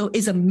portfolio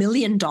is $1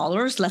 million,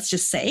 let's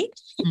just say,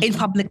 in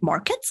public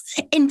markets,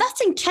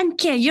 investing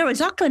 $10K a year is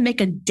not going to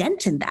make a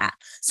dent in that.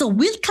 So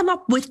we'll come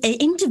up with an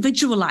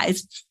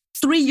individualized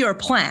 3-year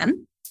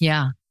plan.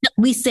 Yeah.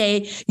 We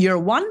say year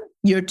 1,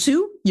 year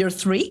 2, year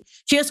 3.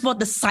 Here's what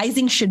the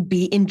sizing should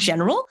be in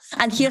general.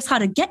 And here's how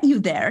to get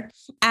you there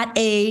at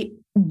a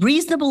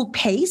reasonable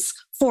pace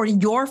for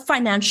your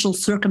financial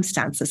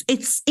circumstances.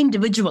 It's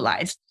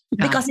individualized.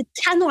 Because it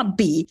cannot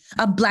be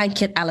a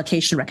blanket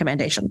allocation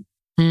recommendation.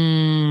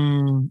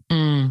 God,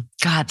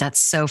 that's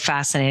so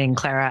fascinating,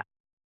 Clara.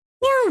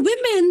 More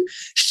women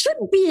should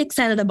be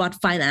excited about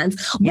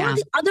finance. One of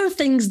the other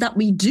things that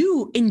we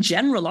do in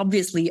general,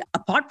 obviously,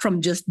 apart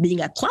from just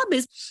being a club,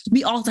 is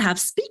we also have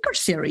speaker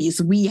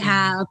series. We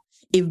have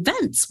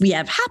events. We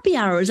have happy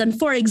hours. And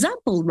for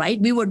example, right,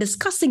 we were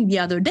discussing the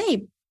other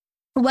day,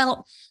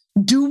 well,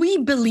 do we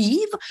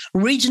believe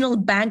regional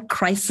bank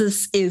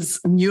crisis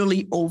is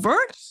nearly over?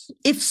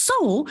 If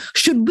so,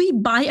 should we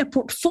buy a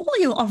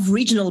portfolio of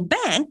regional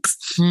banks?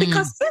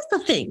 Because here's the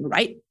thing,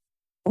 right?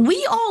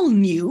 We all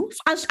knew,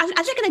 I'll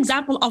take an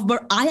example of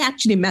where I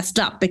actually messed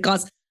up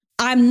because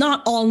I'm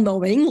not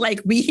all-knowing,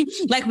 like we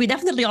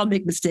definitely all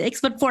make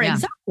mistakes. But for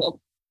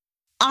example,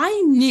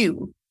 I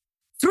knew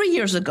 3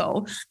 years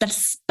ago that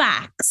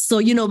SPACs,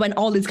 so when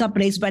all these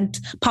companies went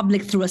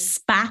public through a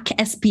SPAC,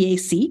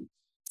 SPAC,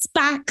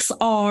 SPACs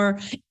are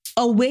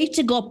a way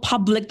to go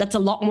public that's a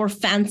lot more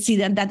fancy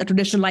than the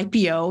traditional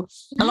IPO.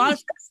 A lot of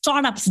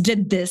startups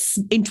did this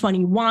in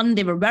 21.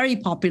 They were very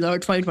popular.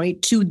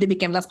 2022, they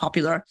became less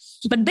popular.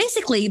 But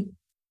basically,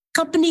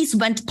 companies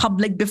went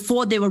public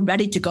before they were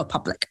ready to go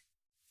public.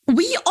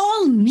 We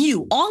all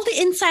knew, all the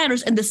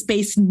insiders in the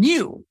space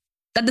knew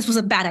that this was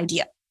a bad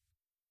idea.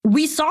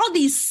 We saw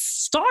these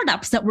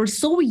startups that were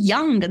so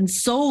young and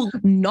so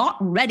not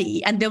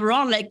ready, and they were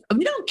all like,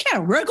 we don't care,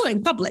 we're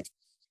going public.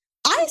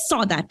 I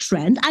saw that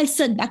trend. I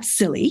said, that's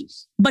silly.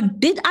 But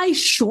did I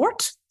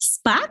short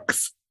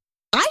SPACs?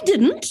 I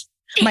didn't.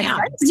 My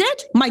friends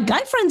did. My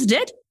guy friends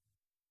did.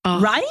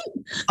 Right?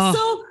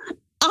 So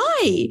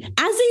I,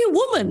 as a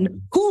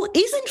woman who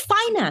is in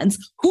finance,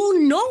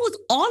 who knows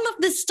all of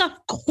this stuff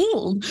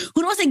cold,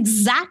 who knows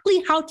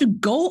exactly how to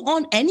go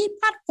on any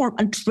platform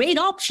and trade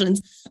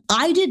options,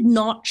 I did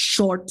not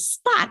short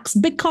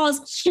SPACs because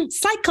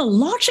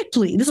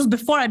psychologically, this is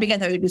before I began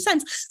 32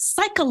 cents,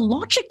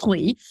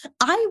 psychologically,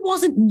 I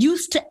wasn't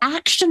used to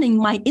actioning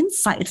my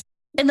insights.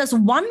 And there's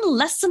one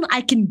lesson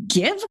I can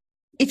give.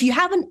 If you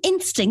have an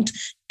instinct,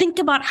 think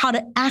about how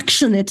to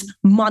action it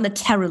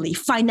monetarily,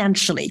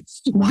 financially.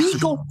 We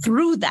go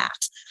through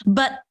that.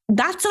 But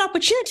that's an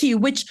opportunity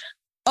which,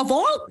 of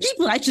all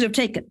people, I should have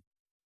taken.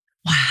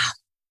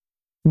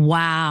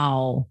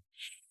 Wow.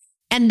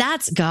 And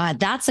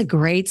that's a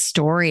great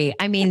story.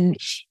 I mean,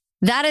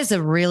 that is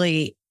a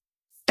really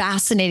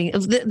fascinating.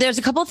 There's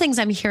a couple of things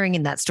I'm hearing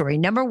in that story.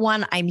 Number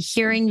one, I'm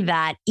hearing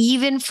that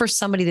even for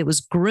somebody that was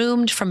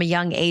groomed from a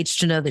young age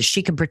to know that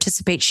she can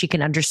participate, she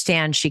can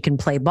understand, she can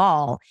play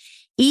ball,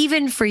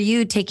 even for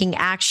you taking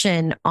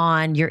action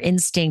on your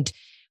instinct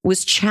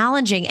was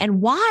challenging.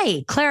 And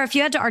why? Clara, if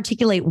you had to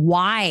articulate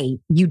why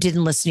you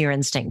didn't listen to your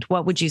instinct,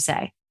 what would you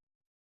say?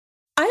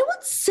 I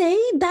would say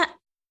that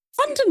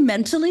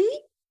fundamentally,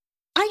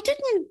 I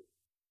didn't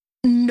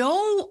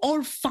know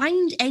or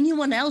find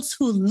anyone else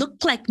who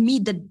looked like me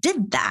that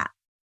did that.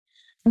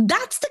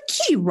 That's the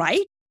key,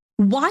 right?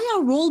 Why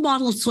are role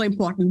models so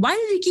important? Why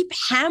do they keep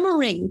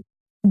hammering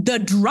the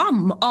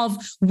drum of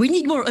we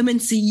need more women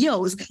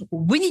CEOs,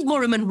 we need more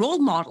women role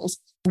models,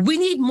 we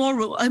need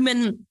more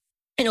women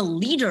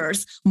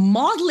leaders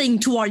modeling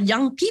to our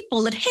young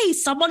people that, hey,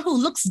 someone who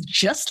looks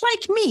just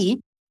like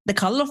me, the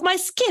color of my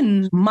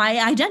skin, my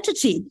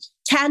identity,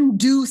 can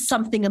do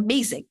something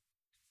amazing.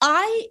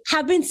 I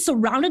have been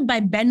surrounded by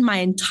men my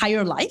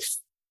entire life.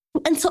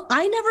 And so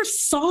I never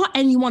saw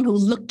anyone who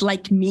looked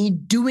like me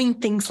doing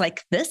things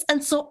like this.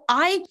 And so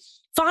I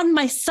found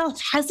myself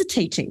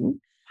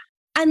hesitating.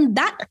 And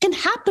that can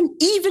happen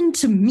even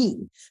to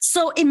me.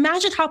 So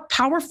imagine how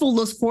powerful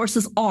those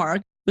forces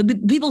are with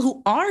the people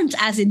who aren't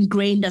as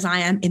ingrained as I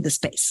am in the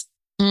space.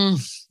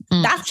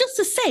 That's just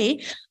to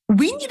say,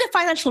 we need a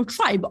financial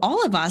tribe,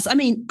 all of us. I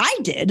mean, I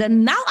did,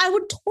 and now I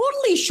would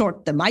totally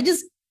short them. I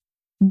just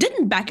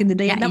didn't back in the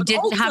day. Yeah, and you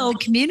didn't have the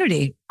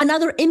community.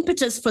 Another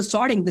impetus for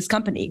starting this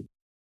company.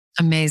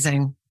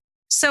 Amazing.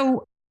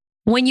 So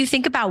when you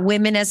think about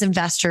women as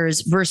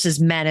investors versus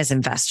men as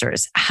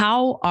investors,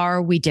 how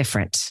are we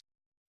different?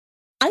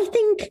 I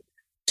think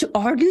To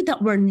argue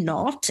that we're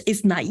not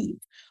is naive.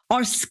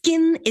 Our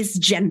skin is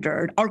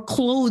gendered. Our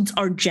clothes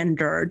are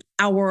gendered.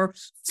 Our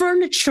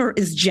furniture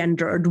is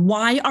gendered.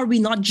 Why are we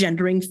not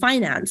gendering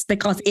finance?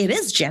 Because it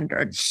is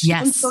gendered.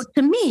 Yes. And so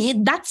to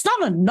me, that's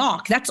not a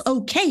knock. That's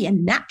okay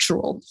and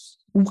natural.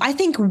 I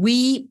think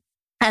we,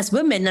 as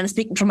women, and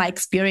speaking from my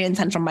experience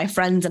and from my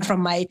friends and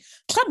from my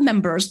club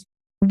members,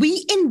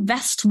 we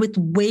invest with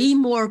way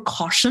more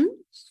caution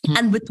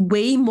and with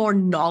way more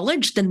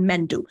knowledge than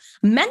men do.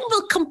 Men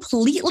will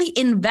completely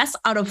invest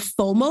out of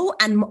FOMO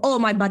and, oh,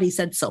 my buddy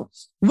said so.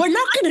 We're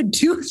not going to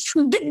do,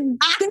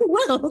 they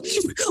will.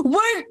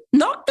 We're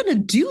not going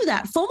to do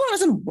that. FOMO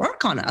doesn't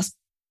work on us.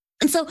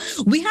 And so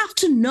we have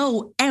to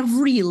know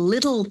every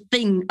little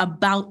thing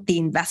about the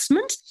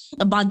investment,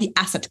 about the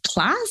asset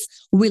class.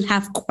 We'll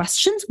have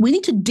questions. We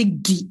need to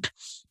dig deep.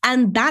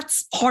 And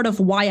that's part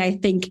of why I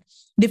think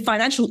the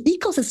financial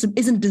ecosystem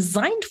isn't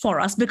designed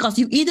for us, because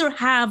you either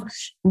have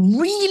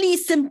really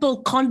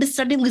simple,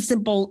 condescendingly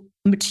simple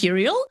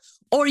material,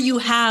 or you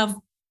have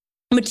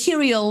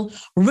material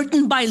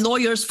written by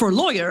lawyers for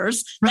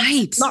lawyers.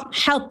 Right. Not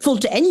helpful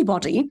to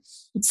anybody.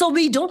 So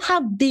we don't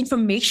have the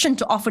information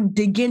to often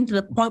dig into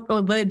the point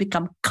where we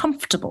become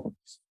comfortable.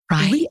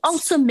 Right. We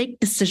also make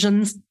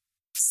decisions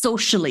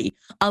socially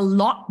a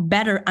lot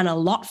better and a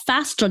lot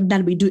faster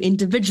than we do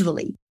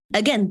individually.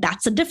 Again,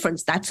 that's a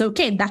difference. That's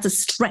okay. That's a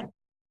strength.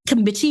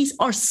 Committees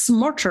are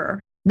smarter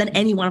than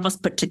any one of us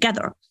put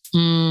together.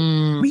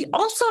 We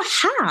also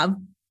have,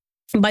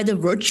 by the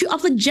virtue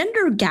of the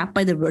gender gap,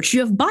 by the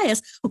virtue of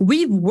bias,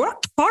 we've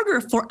worked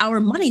harder for our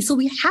money. So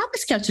we have a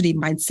scarcity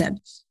mindset.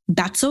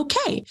 That's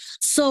okay.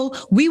 So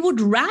we would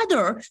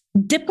rather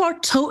dip our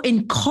toe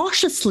in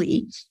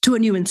cautiously to a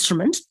new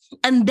instrument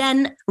and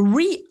then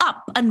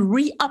re-up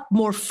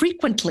more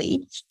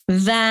frequently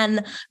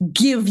than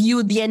give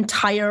you the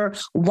entire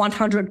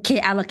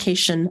 100K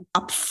allocation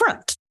up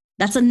front.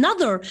 That's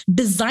another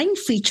design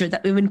feature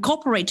that we've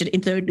incorporated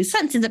into 30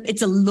 cents, in that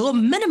it's a low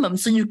minimum,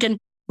 so you can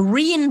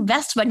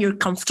reinvest when you're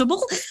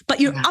comfortable, but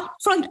your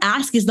upfront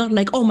ask is not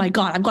like, oh my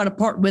God, I've got to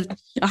part with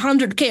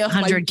 100K of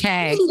my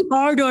really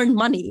hard-earned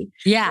money.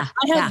 Yeah.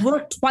 I have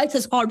worked twice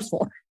as hard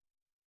for.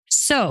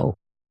 So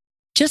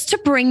just to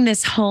bring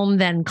this home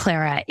then,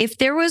 Clara, if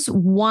there was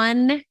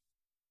one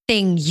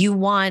thing you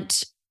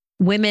want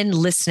women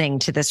listening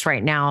to this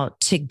right now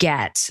to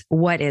get,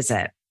 what is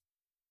it?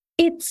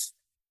 It's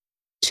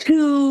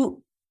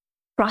to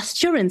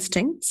trust your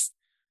instincts.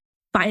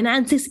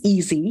 Finance is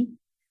easy.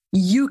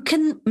 You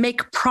can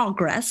make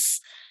progress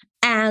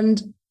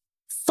and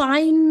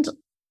find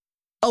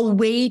a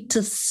way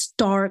to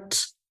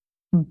start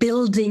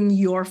building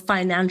your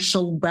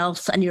financial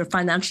wealth and your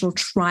financial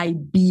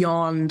tribe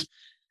beyond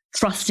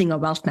trusting a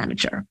wealth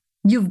manager.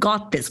 You've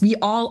got this. We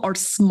all are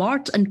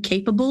smart and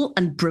capable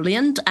and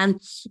brilliant. And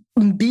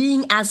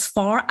being as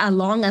far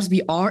along as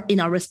we are in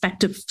our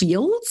respective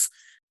fields,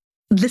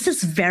 this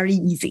is very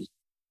easy.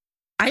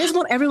 I just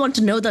want everyone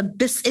to know that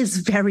this is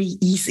very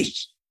easy.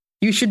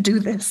 You should do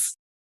this.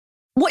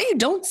 What you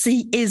don't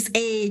see is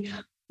a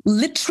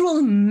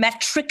literal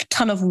metric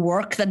ton of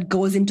work that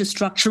goes into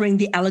structuring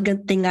the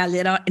elegant thing I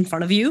laid out in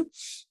front of you.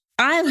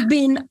 I've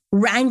been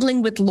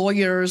wrangling with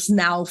lawyers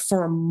now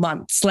for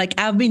months. Like,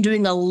 I've been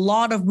doing a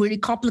lot of really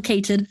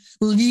complicated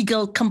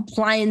legal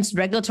compliance,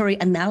 regulatory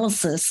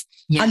analysis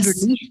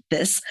underneath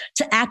this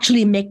to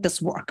actually make this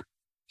work.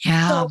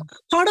 Yeah. So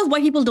part of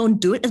why people don't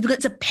do it is because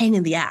it's a pain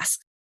in the ass.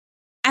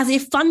 As a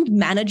fund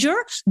manager,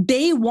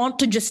 they want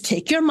to just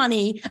take your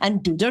money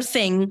and do their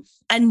thing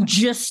and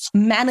just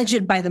manage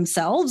it by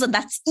themselves. And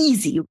that's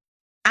easy.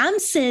 I'm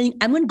saying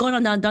I'm going to go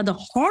down the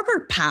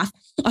harder path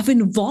of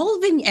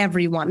involving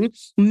everyone,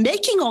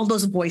 making all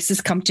those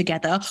voices come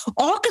together,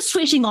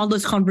 orchestrating all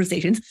those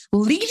conversations,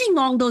 leading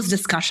all those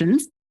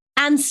discussions,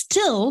 and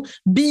still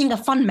being a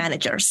fund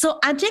manager. So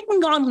I'm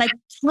taking on like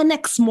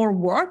 10x more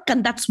work,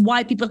 and that's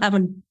why people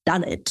haven't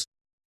done it.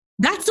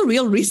 That's the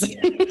real reason.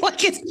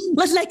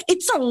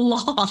 It's a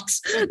lot.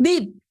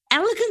 The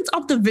elegance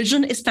of the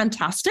vision is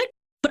fantastic,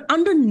 but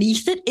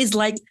underneath it is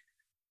like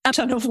a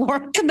ton of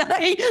work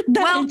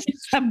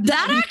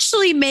that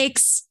actually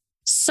makes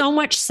so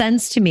much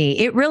sense to me.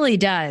 It really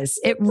does.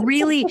 It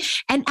really,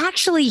 and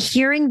actually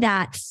hearing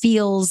that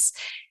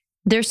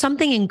there's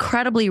something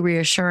incredibly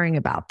reassuring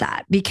about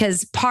that,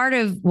 because part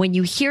of when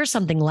you hear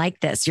something like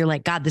this, you're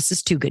like, God, this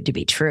is too good to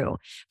be true.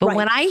 But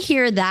when I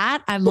hear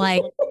that, I'm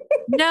like,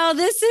 no,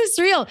 this is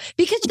real,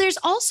 because there's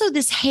also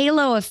this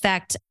halo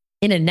effect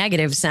in a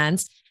negative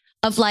sense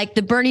of like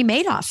the Bernie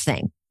Madoff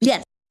thing.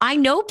 Yes. I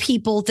know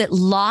people that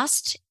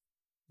lost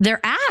their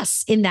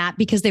ass in that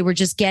because they were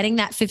just getting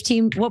that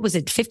 15 or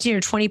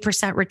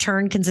 20%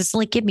 return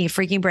consistently. Give me a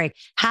freaking break.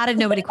 How did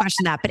nobody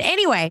question that? But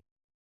anyway,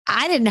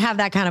 I didn't have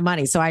that kind of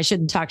money, so I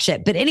shouldn't talk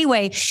shit. But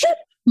anyway,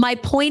 my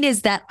point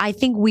is that I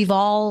think we've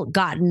all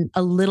gotten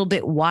a little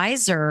bit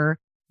wiser,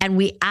 and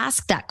we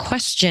ask that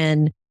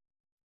question,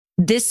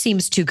 this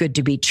seems too good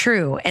to be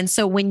true. And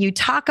so when you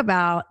talk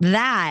about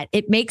that,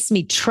 it makes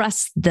me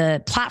trust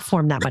the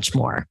platform that much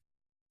more.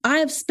 I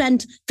have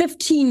spent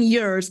 15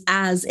 years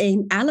as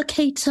an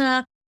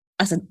allocator,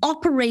 as an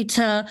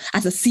operator,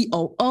 as a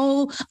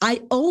COO. I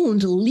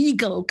owned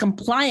legal,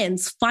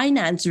 compliance,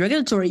 finance,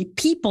 regulatory,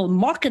 people,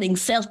 marketing,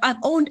 sales. I've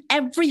owned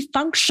every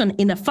function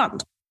in a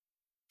fund.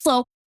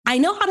 So I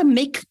know how to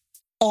make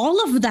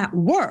all of that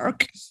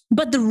work.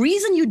 But the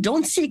reason you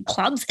don't see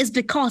clubs is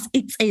because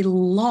it's a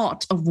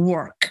lot of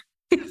work.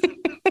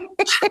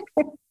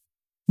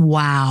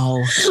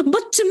 Wow.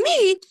 But to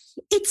me,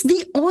 it's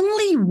the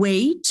only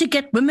way to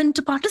get women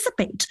to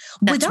participate.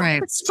 That's Without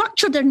right. the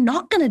structure, they're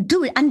not going to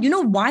do it. And you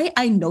know why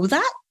I know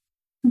that?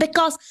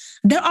 Because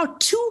there are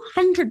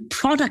 200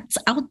 products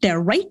out there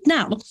right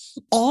now,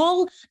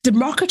 all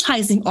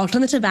democratizing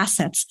alternative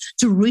assets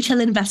to retail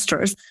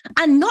investors.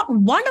 And not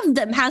one of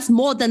them has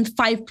more than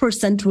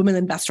 5% women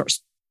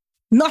investors.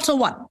 Not a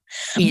one.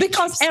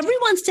 Because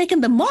everyone's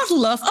taken the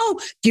model of, oh,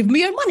 give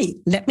me your money.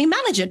 Let me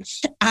manage it.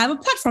 I have a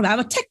platform. I have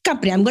a tech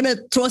company. I'm going to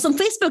throw some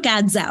Facebook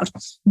ads out.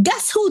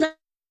 Guess who that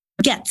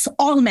gets?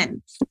 All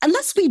men.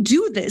 Unless we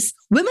do this,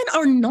 women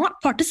are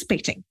not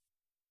participating.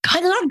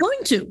 And they're not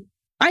going to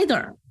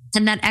either.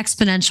 And that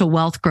exponential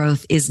wealth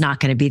growth is not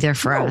going to be there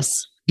for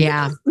us.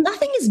 Yeah.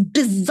 Nothing is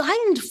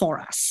designed for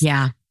us.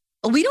 Yeah.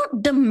 We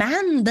don't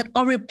demand that,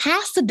 or we're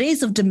past the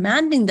days of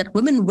demanding that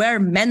women wear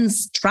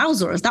men's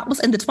trousers. That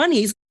was in the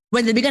 20s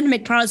when they began to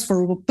make trousers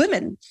for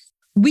women.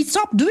 We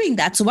stopped doing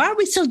that. So why are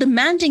we still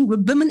demanding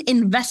women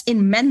invest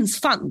in men's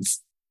funds?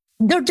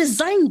 They're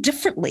designed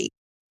differently.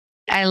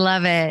 I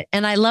love it.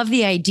 And I love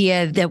the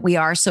idea that we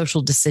are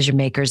social decision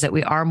makers, that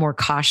we are more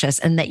cautious,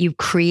 and that you've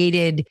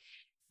created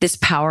this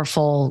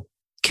powerful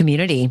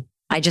community.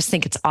 I just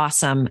think it's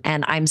awesome.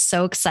 And I'm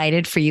so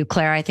excited for you,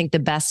 Clara. I think the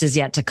best is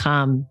yet to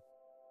come.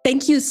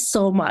 Thank you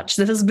so much.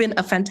 This has been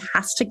a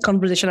fantastic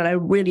conversation and I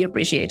really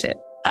appreciate it.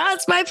 Oh,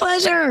 it's my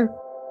pleasure.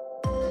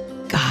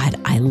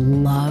 God, I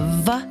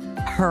love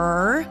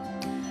her.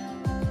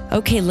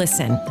 Okay,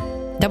 listen,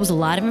 that was a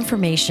lot of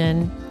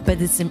information,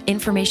 but it's some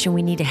information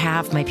we need to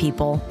have, my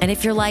people. And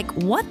if you're like,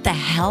 what the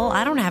hell?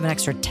 I don't have an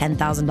extra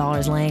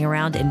 $10,000 laying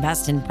around to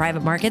invest in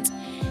private markets.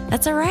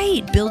 That's all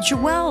right. Build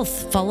your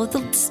wealth. Follow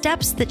the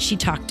steps that she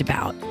talked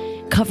about.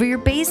 Cover your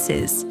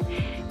bases.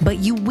 But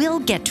you will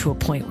get to a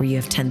point where you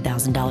have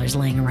 $10,000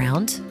 laying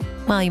around.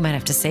 Well, you might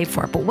have to save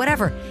for it, but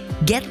whatever.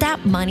 Get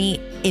that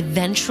money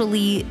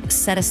eventually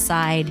set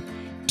aside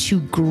to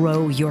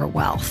grow your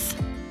wealth,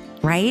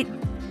 right?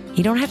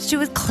 You don't have to do it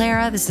with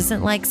Clara. This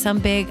isn't like some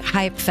big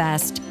hype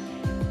fest,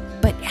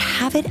 but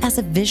have it as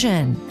a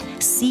vision.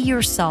 See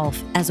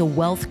yourself as a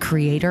wealth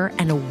creator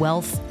and a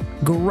wealth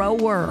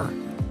grower,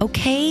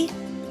 okay?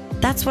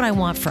 That's what I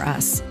want for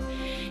us.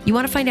 You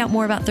want to find out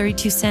more about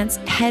 32 Cents?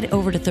 Head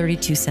over to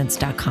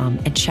 32cents.com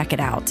and check it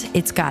out.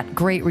 It's got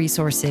great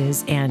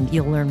resources and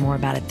you'll learn more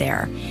about it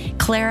there.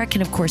 Clara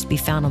can, of course, be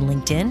found on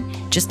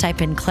LinkedIn. Just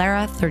type in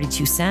Clara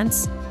 32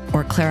 Cents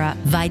or Clara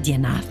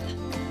Vydyanath.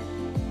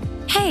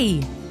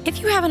 Hey, if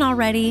you haven't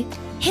already,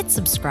 hit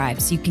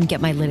subscribe so you can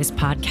get my latest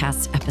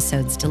podcast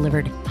episodes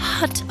delivered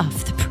hot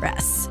off the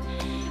press.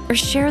 Or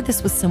share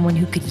this with someone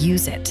who could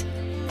use it.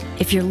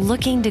 If you're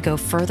looking to go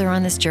further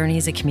on this journey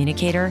as a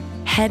communicator,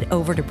 head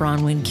over to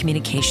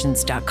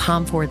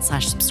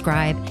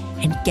bronwyncommunications.com/subscribe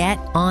and get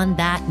on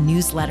that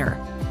newsletter.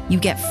 You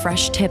get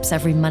fresh tips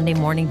every Monday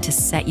morning to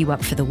set you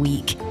up for the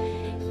week.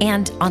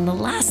 And on the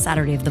last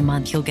Saturday of the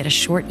month, you'll get a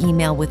short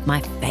email with my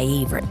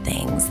favorite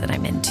things that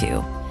I'm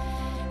into.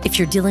 If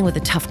you're dealing with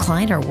a tough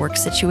client or work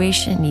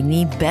situation, you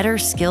need better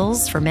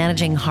skills for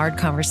managing hard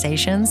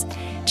conversations,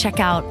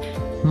 check out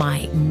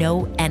my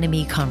No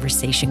Enemy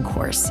Conversation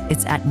course.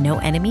 It's at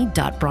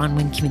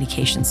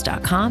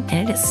noenemy.bronwyncommunications.com,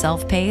 and it is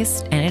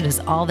self-paced and it is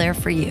all there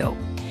for you.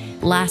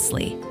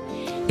 Lastly,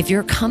 if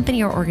your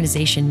company or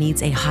organization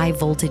needs a high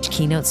voltage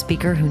keynote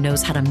speaker who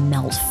knows how to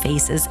melt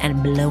faces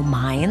and blow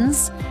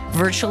minds,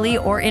 virtually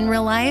or in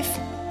real life,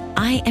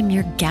 I am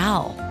your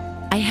gal.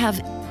 I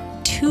have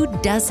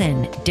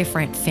 24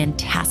 different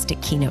fantastic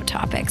keynote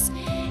topics,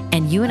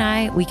 and you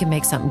and we can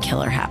make something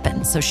killer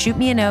happen. So shoot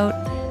me a note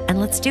and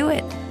let's do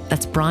it.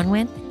 That's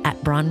Bronwyn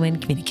at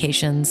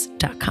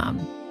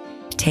bronwyncommunications.com.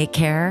 Take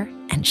care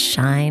and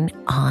shine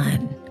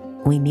on.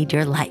 We need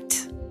your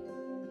light.